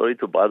says, sorry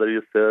to bother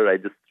you, sir. I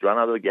just ran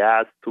out of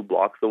gas 2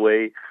 blocks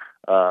away.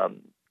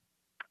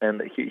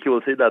 And he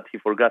will say that he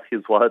forgot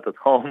his wallet at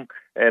home,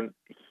 and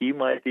he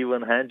might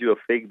even hand you a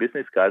fake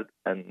business card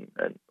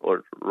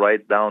or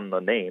write down the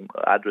name,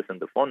 address,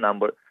 and the phone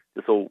number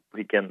so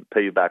he can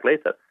pay you back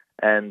later.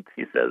 And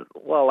he says,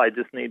 well, I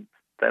just need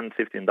 $10,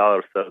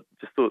 $15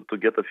 just to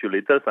get a few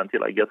liters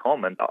until I get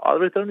home, and I'll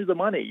return you the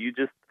money. You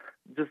just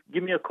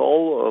give me a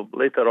call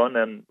later on,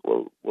 and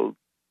we'll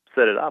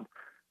set it up.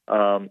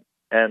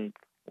 And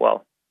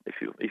well, if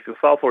you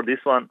fall for this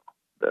one,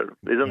 there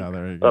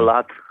isn't a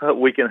lot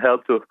we can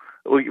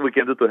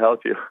do to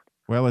help you.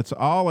 Well, it's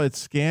all at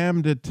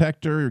Scam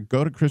Detector.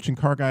 Go to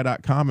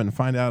ChristianCarGuy.com and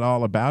find out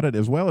all about it,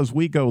 as well as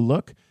We Go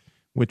Look,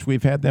 which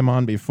we've had them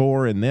on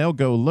before, and they'll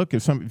go look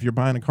if you're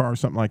buying a car or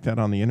something like that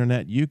on the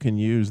internet. You can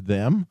use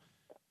them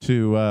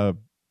to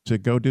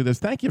go do this.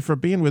 Thank you for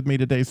being with me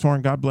today,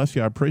 Soren. God bless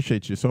you. I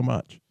appreciate you so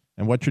much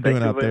and what you're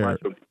doing out there.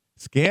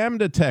 Scam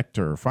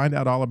Detector. Find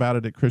out all about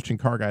it at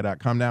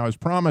ChristianCarGuy.com. Now, as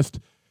promised,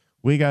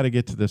 we got to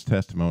get to this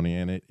testimony,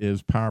 and it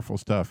is powerful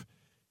stuff.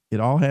 It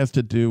all has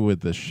to do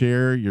with the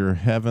Share Your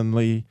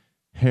Heavenly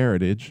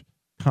Heritage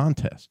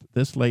contest.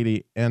 This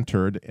lady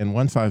entered, and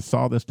once I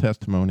saw this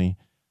testimony,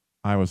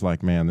 I was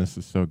like, man, this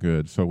is so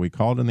good. So we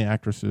called in the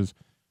actresses.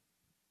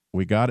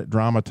 We got it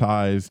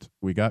dramatized.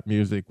 We got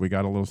music. We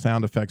got a little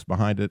sound effects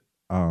behind it.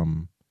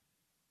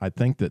 I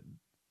think that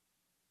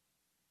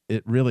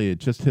it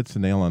just hits the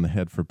nail on the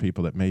head for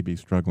people that may be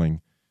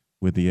struggling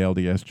with the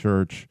LDS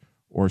Church,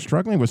 or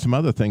struggling with some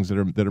other things that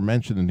are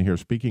mentioned in here,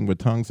 speaking with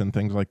tongues and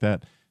things like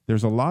that.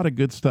 There's a lot of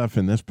good stuff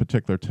in this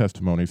particular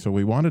testimony, so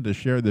we wanted to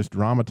share this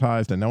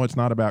dramatized. I know it's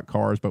not about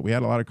cars, but we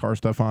had a lot of car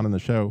stuff on in the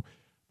show.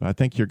 But I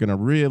think you're going to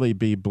really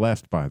be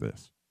blessed by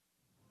this.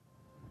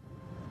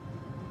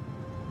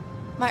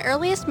 My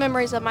earliest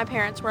memories of my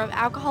parents were of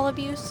alcohol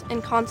abuse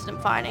and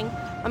constant fighting.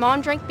 My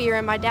mom drank beer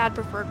and my dad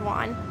preferred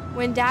wine.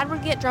 When Dad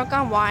would get drunk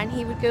on wine,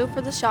 he would go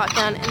for the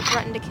shotgun and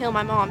threaten to kill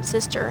my mom,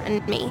 sister,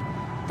 and me.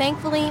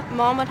 Thankfully,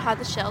 Mom would hide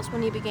the shells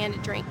when he began to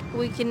drink.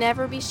 We could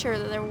never be sure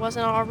that there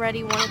wasn't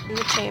already one in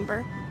the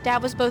chamber.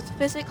 Dad was both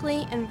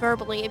physically and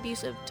verbally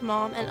abusive to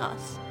Mom and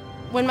us.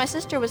 When my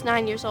sister was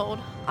 9 years old,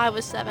 I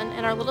was 7,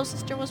 and our little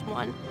sister was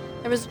 1,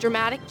 there was a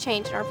dramatic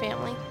change in our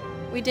family.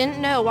 We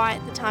didn't know why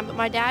at the time, but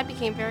my dad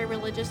became very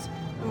religious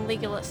and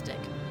legalistic.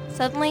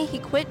 Suddenly, he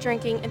quit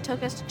drinking and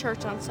took us to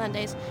church on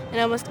Sundays and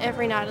almost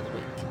every night of the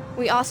week.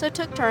 We also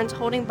took turns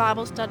holding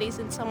Bible studies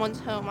in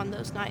someone's home on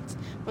those nights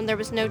when there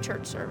was no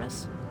church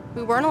service.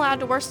 We weren't allowed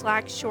to wear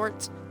slacks,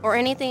 shorts, or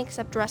anything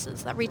except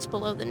dresses that reached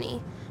below the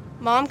knee.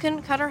 Mom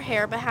couldn't cut her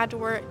hair but had to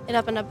wear it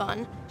up in a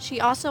bun.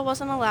 She also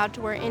wasn't allowed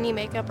to wear any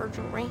makeup or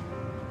jewelry.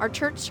 Our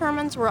church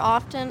sermons were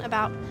often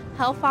about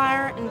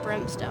hellfire and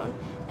brimstone,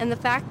 and the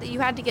fact that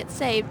you had to get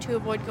saved to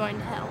avoid going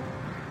to hell.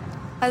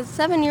 As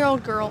a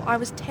 7-year-old girl, I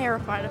was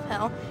terrified of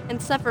hell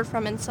and suffered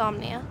from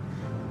insomnia.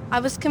 I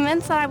was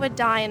convinced that I would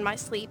die in my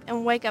sleep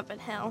and wake up in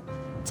hell.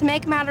 To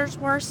make matters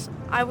worse,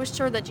 I was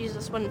sure that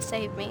Jesus wouldn't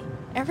save me.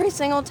 Every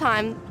single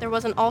time there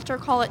was an altar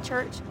call at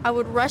church, I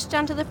would rush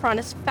down to the front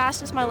as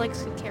fast as my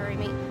legs could carry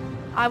me.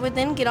 I would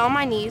then get on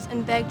my knees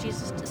and beg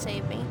Jesus to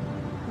save me.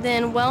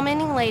 Then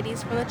well-meaning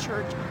ladies from the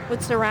church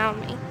would surround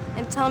me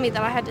and tell me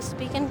that I had to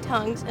speak in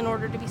tongues in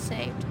order to be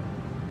saved.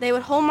 They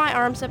would hold my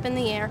arms up in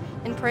the air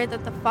and pray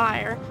that the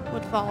fire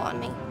would fall on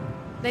me.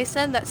 They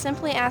said that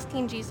simply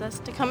asking Jesus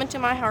to come into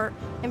my heart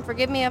and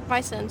forgive me of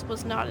my sins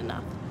was not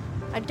enough.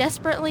 I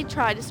desperately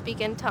tried to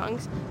speak in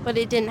tongues, but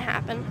it didn't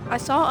happen. I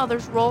saw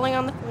others rolling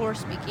on the floor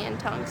speaking in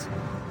tongues.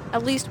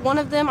 At least one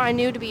of them I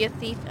knew to be a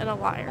thief and a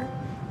liar.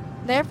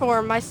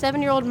 Therefore, my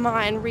 7-year-old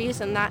mind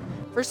reasoned that,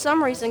 for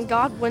some reason,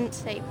 God wouldn't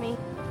save me.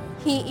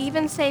 He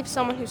even saved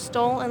someone who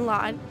stole and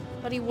lied,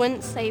 but he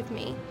wouldn't save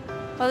me.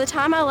 By the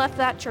time I left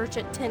that church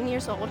at 10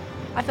 years old,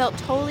 I felt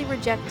totally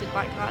rejected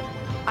by God.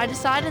 I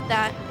decided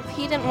that if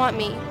he didn't want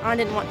me, I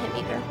didn't want him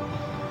either.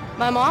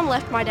 My mom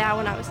left my dad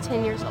when I was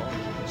 10 years old.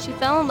 She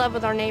fell in love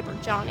with our neighbor,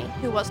 Johnny,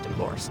 who was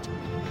divorced.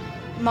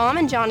 Mom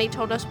and Johnny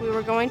told us we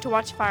were going to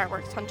watch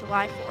fireworks on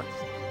July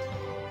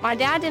 4th. My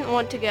dad didn't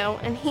want to go,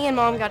 and he and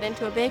Mom got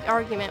into a big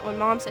argument when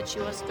Mom said she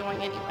was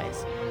going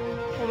anyways.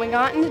 When we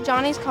got into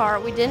Johnny's car,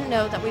 we didn't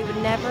know that we would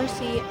never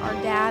see our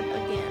dad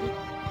again.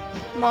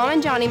 Mom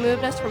and Johnny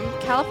moved us from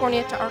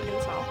California to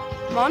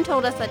Arkansas. Mom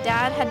told us that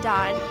Dad had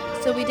died,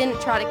 so we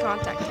didn't try to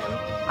contact him.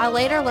 I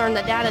later learned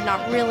that Dad had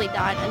not really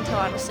died until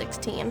I was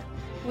 16.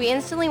 We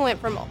instantly went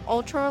from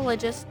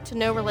ultra-religious to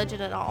no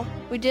religion at all.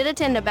 We did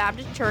attend a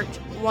Baptist church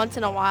once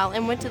in a while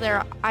and went to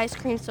their ice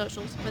cream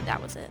socials, but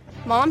that was it.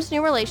 Mom's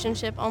new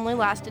relationship only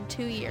lasted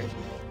 2 years.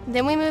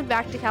 Then we moved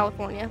back to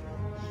California.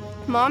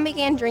 Mom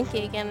began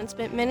drinking again and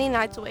spent many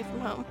nights away from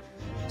home,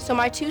 so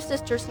my 2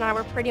 sisters and I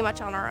were pretty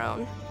much on our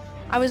own.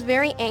 I was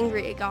very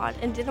angry at God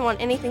and didn't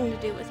want anything to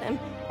do with him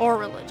or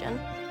religion.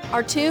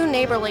 Our 2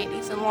 neighbor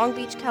ladies in Long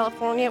Beach,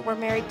 California were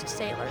married to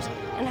sailors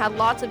and had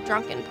lots of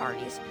drunken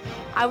parties.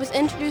 I was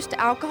introduced to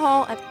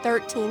alcohol at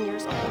 13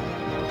 years old.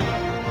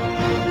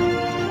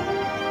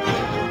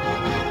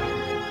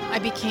 I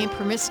became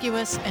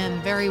promiscuous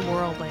and very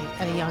worldly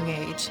at a young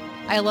age.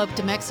 I eloped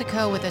to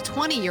Mexico with a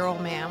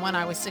 20-year-old man when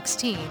I was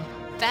 16.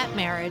 That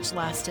marriage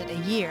lasted a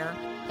year.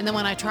 And then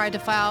when I tried to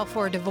file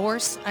for a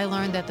divorce, I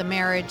learned that the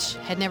marriage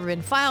had never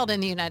been filed in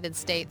the United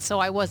States, so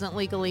I wasn't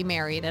legally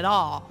married at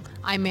all.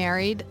 I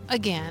married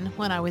again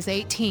when I was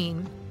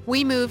 18.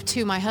 We moved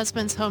to my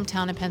husband's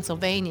hometown in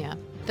Pennsylvania,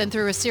 then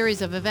through a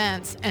series of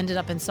events ended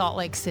up in Salt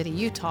Lake City,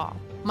 Utah.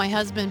 My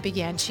husband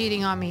began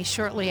cheating on me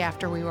shortly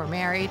after we were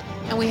married,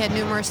 and we had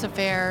numerous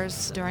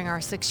affairs during our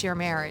 6-year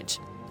marriage.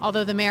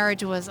 Although the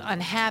marriage was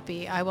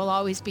unhappy, I will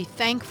always be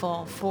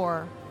thankful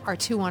for our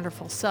 2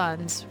 wonderful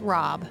sons,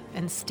 Rob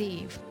and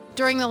Steve.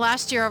 During the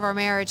last year of our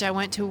marriage, I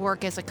went to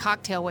work as a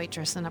cocktail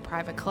waitress in a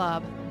private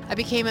club. I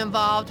became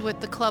involved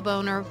with the club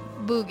owner,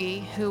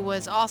 Boogie, who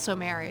was also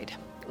married.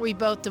 We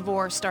both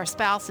divorced our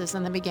spouses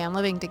and then began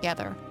living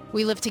together.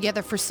 We lived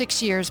together for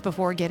 6 years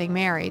before getting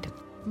married.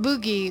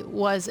 Boogie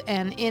was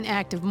an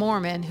inactive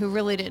Mormon who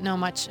really didn't know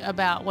much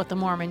about what the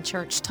Mormon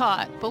church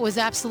taught, but was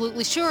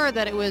absolutely sure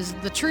that it was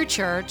the true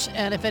church,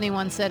 and if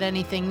anyone said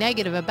anything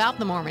negative about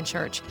the Mormon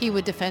church, he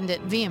would defend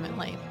it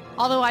vehemently.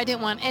 Although I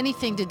didn't want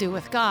anything to do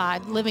with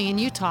God, living in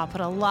Utah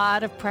put a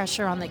lot of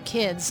pressure on the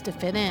kids to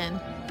fit in.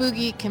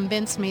 Boogie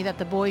convinced me that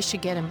the boys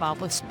should get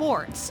involved with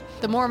sports.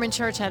 The Mormon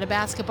church had a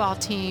basketball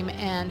team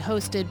and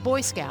hosted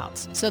Boy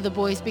Scouts, so the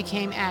boys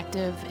became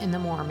active in the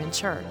Mormon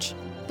church.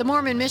 The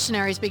Mormon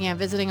missionaries began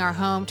visiting our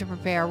home to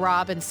prepare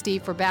Rob and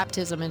Steve for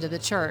baptism into the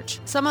church.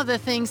 Some of the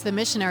things the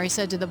missionaries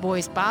said to the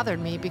boys bothered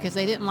me because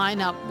they didn't line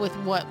up with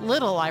what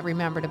little I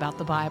remembered about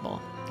the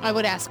Bible. I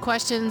would ask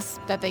questions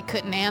that they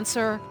couldn't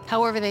answer.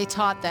 However, they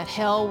taught that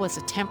hell was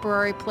a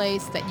temporary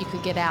place that you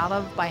could get out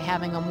of by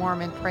having a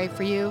Mormon pray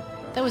for you.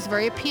 That was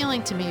very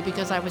appealing to me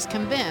because I was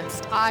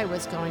convinced I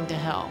was going to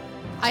hell.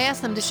 I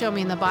asked them to show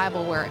me in the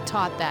Bible where it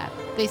taught that.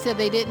 They said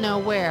they didn't know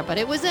where, but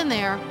it was in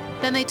there.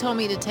 Then they told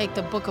me to take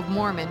the Book of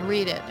Mormon,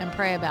 read it, and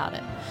pray about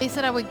it. They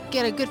said I would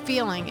get a good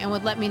feeling and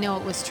would let me know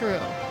it was true.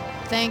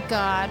 Thank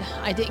God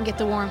I didn't get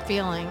the warm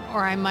feeling,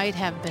 or I might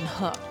have been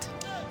hooked.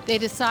 They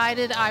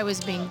decided I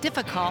was being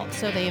difficult,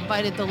 so they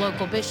invited the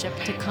local bishop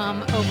to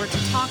come over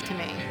to talk to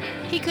me.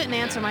 He couldn't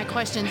answer my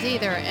questions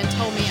either and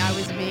told me I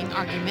was being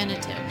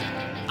argumentative.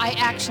 I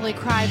actually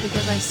cried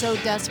because I so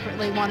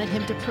desperately wanted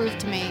him to prove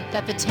to me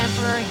that the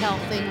temporary hell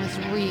thing was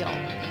real.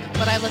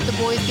 But I let the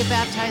boys get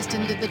baptized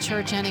into the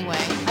church anyway.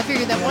 I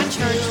figured that one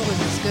church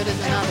was as good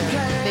as another.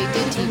 They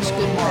did teach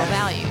good moral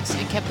values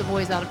and kept the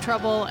boys out of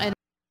trouble and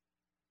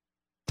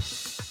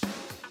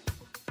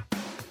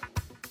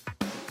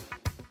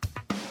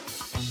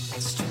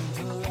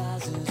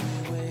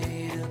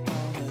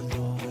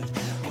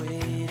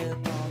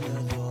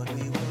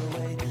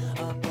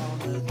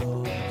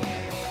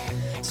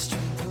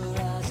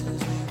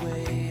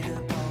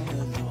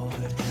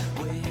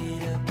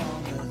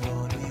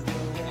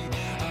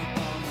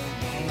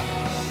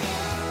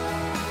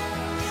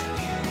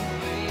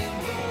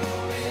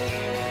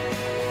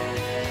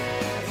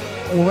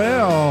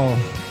Well,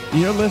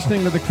 you're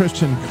listening to the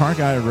Christian Car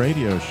Guy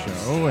Radio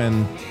Show,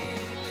 and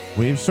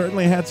we've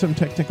certainly had some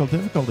technical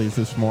difficulties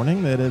this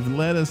morning that have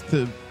led us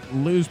to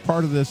lose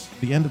part of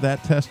the end of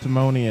that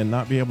testimony and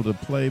not be able to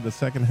play the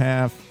second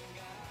half,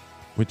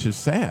 which is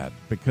sad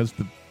because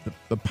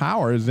the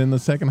power is in the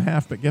second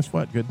half. But guess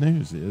what? Good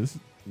news is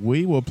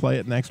we will play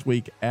it next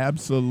week,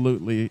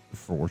 absolutely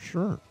for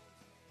sure.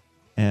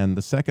 And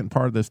the second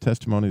part of this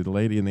testimony, the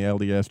lady in the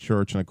LDS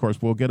church, and of course,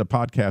 we'll get a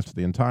podcast of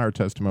the entire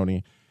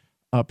testimony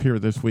up here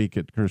this week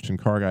at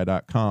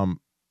ChristianCarGuy.com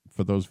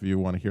for those of you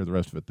who want to hear the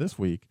rest of it this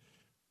week.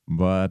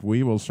 But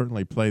we will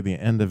certainly play the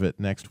end of it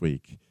next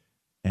week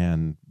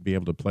and be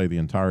able to play the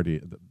entirety,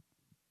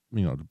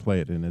 to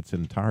play it in its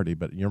entirety.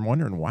 But you're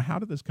wondering, how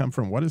did this come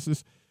from? What is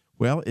this?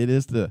 Well, it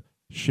is the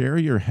Share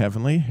Your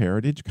Heavenly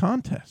Heritage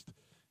Contest.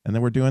 And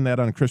then we're doing that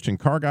on Christian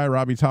Car Guy,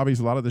 Robbie's Hobbies,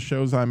 a lot of the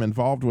shows I'm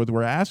involved with.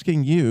 We're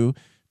asking you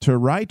to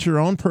write your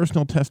own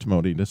personal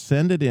testimony, to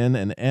send it in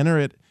and enter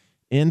it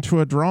into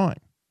a drawing.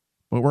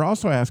 But we're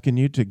also asking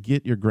you to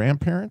get your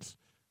grandparents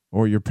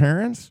or your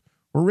parents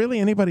or really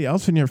anybody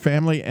else in your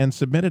family and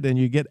submit it, and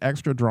you get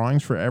extra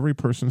drawings for every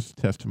person's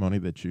testimony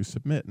that you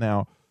submit.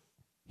 Now,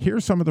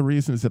 here's some of the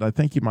reasons that I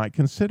think you might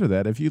consider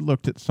that. If you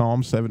looked at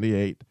Psalm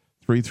 78,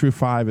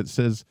 3-5, it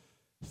says,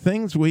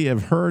 "Things we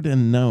have heard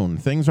and known,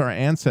 things our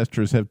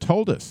ancestors have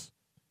told us,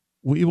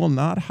 we will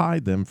not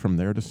hide them from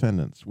their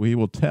descendants. We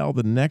will tell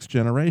the next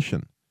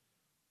generation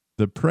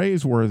the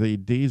praiseworthy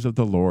deeds of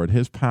the Lord,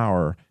 his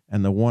power,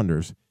 and the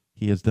wonders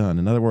he has done."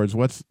 In other words,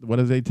 what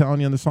are they telling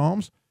you in the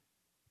Psalms?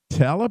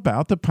 Tell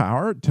about the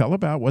power. Tell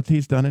about what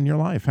he's done in your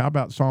life. How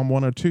about Psalm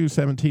 102,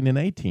 17 and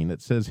 18?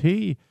 It says,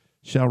 "He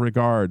shall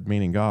regard,"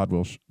 meaning God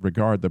will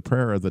regard the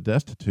prayer of the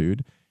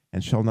destitute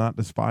and shall not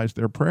despise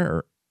their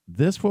prayer.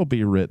 This will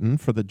be written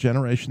for the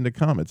generation to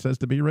come. It says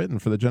to be written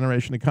for the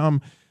generation to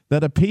come,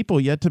 that a people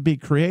yet to be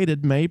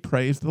created may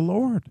praise the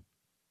Lord.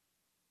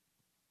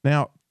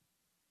 Now,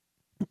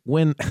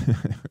 when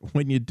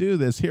you do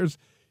this, here's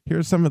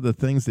some of the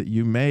things that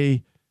you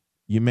may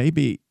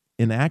be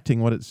enacting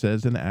what it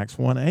says in Acts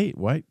 1:8,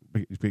 right?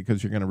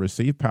 Because you're going to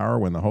receive power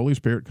when the Holy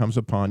Spirit comes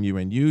upon you,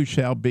 and you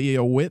shall be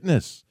a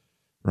witness,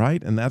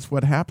 right? And that's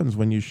what happens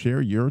when you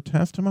share your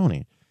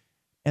testimony.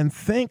 And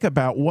think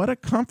about what a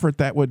comfort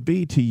that would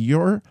be to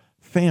your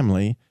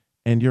family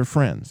and your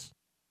friends,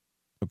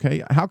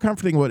 okay? How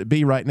comforting would it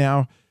be right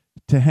now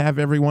to have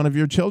every one of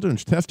your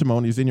children's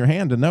testimonies in your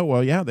hand to know,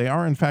 well, yeah, they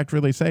are in fact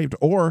really saved,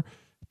 or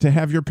to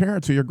have your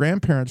parents or your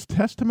grandparents'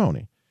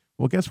 testimony.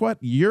 Well, guess what?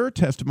 Your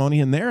testimony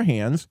in their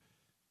hands,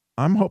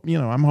 I'm hoping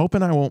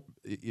I won't,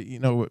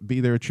 be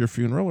there at your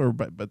funeral,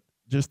 but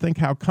just think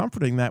how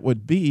comforting that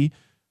would be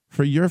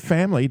for your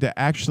family to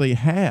actually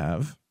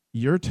have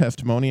your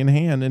testimony in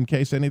hand in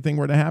case anything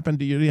were to happen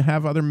to you, to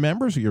have other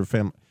members of your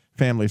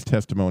family's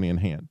testimony in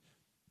hand.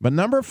 But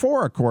number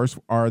 4, of course,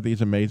 are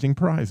these amazing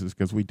prizes,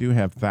 because we do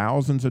have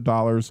thousands of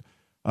dollars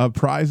of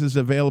prizes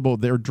available.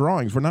 They're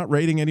drawings. We're not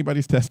rating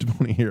anybody's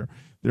testimony here.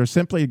 They're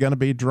simply going to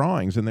be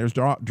drawings, and there's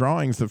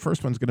drawings. The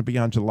first one's going to be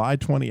on July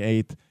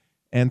 28th,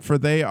 and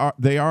they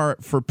are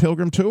for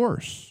Pilgrim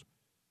Tours.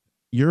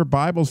 Your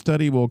Bible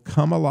study will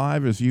come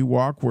alive as you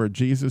walk where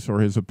Jesus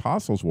or his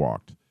apostles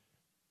walked.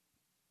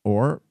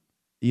 Or,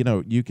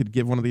 you could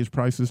give one of these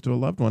prizes to a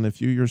loved one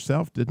if you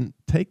yourself didn't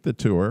take the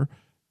tour.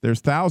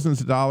 There's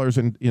thousands of dollars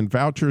in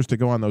vouchers to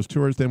go on those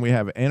tours. Then we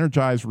have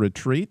Energize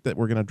Retreat that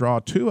we're going to draw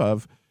 2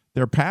 of.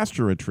 Their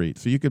pastor retreat.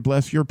 So you could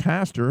bless your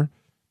pastor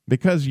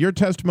because your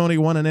testimony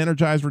won an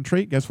Energize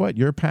retreat, guess what?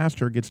 Your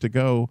pastor gets to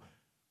go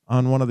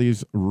on one of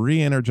these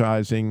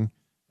re-energizing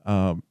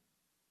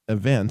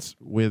events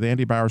with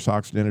Andy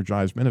Bowersox and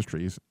Energize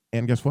Ministries.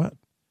 And guess what?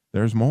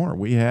 There's more.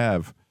 We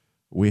have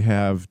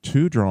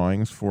 2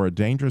 drawings for a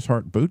Dangerous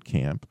Heart Boot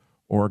Camp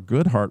or a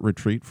Good Heart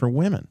Retreat for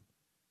women.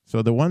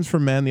 So the one's for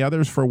men, the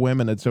other's for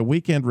women. It's a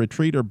weekend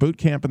retreat or boot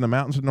camp in the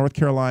mountains of North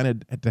Carolina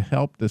to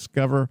help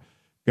discover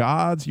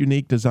God's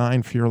unique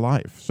design for your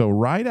life. So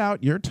write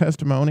out your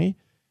testimony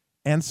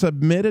and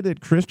submit it at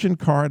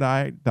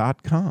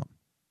christiancardine.com.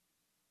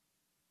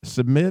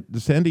 Send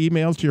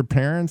emails to your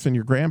parents and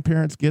your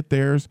grandparents, get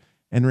theirs,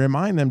 and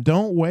remind them,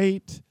 don't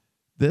wait.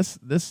 This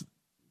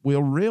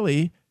will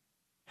really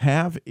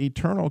have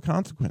eternal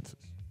consequences,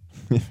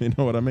 if you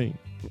know what I mean.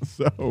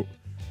 So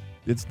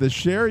it's the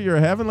Share Your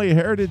Heavenly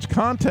Heritage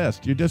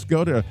contest. You just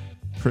go to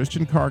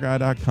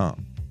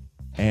christiancarguy.com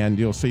and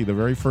you'll see the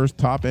very first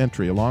top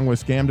entry, along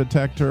with Scam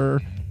Detector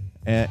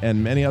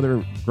and many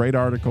other great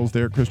articles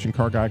there at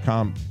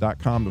christiancarguy.com.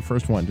 The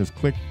first one, just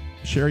click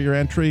share your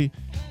entry.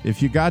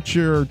 If you got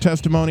your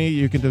testimony,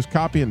 you can just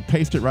copy and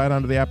paste it right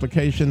onto the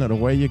application, and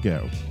away you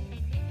go.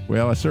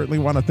 Well, I certainly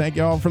want to thank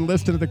you all for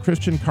listening to the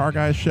Christian Car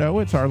Guy Show.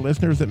 It's our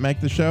listeners that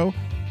make the show.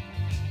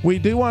 We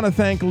do want to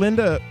thank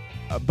Linda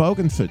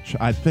Bogensich,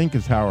 I think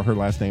is how her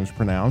last name's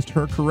pronounced.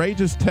 Her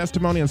courageous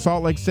testimony in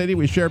Salt Lake City.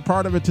 We shared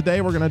part of it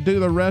today. We're going to do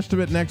the rest of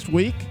it next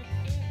week.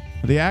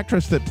 The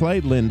actress that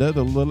played Linda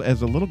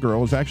as a little girl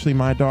was actually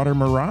my daughter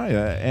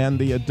Mariah, and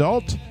the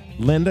adult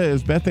Linda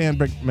is Beth Ann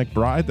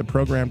McBride, the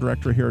program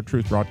director here at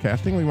Truth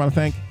Broadcasting. We want to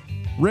thank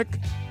Rick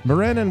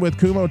Morenin with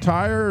Kumo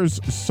Tires,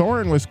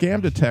 Soren with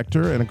Scam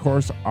Detector, and of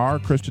course our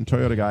Christian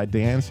Toyota guy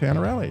Dan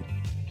Santarelli.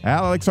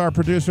 Alex, our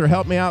producer,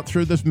 helped me out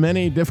through this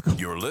many difficult...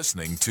 You're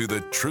listening to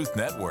the Truth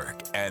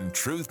Network and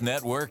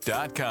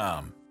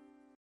truthnetwork.com.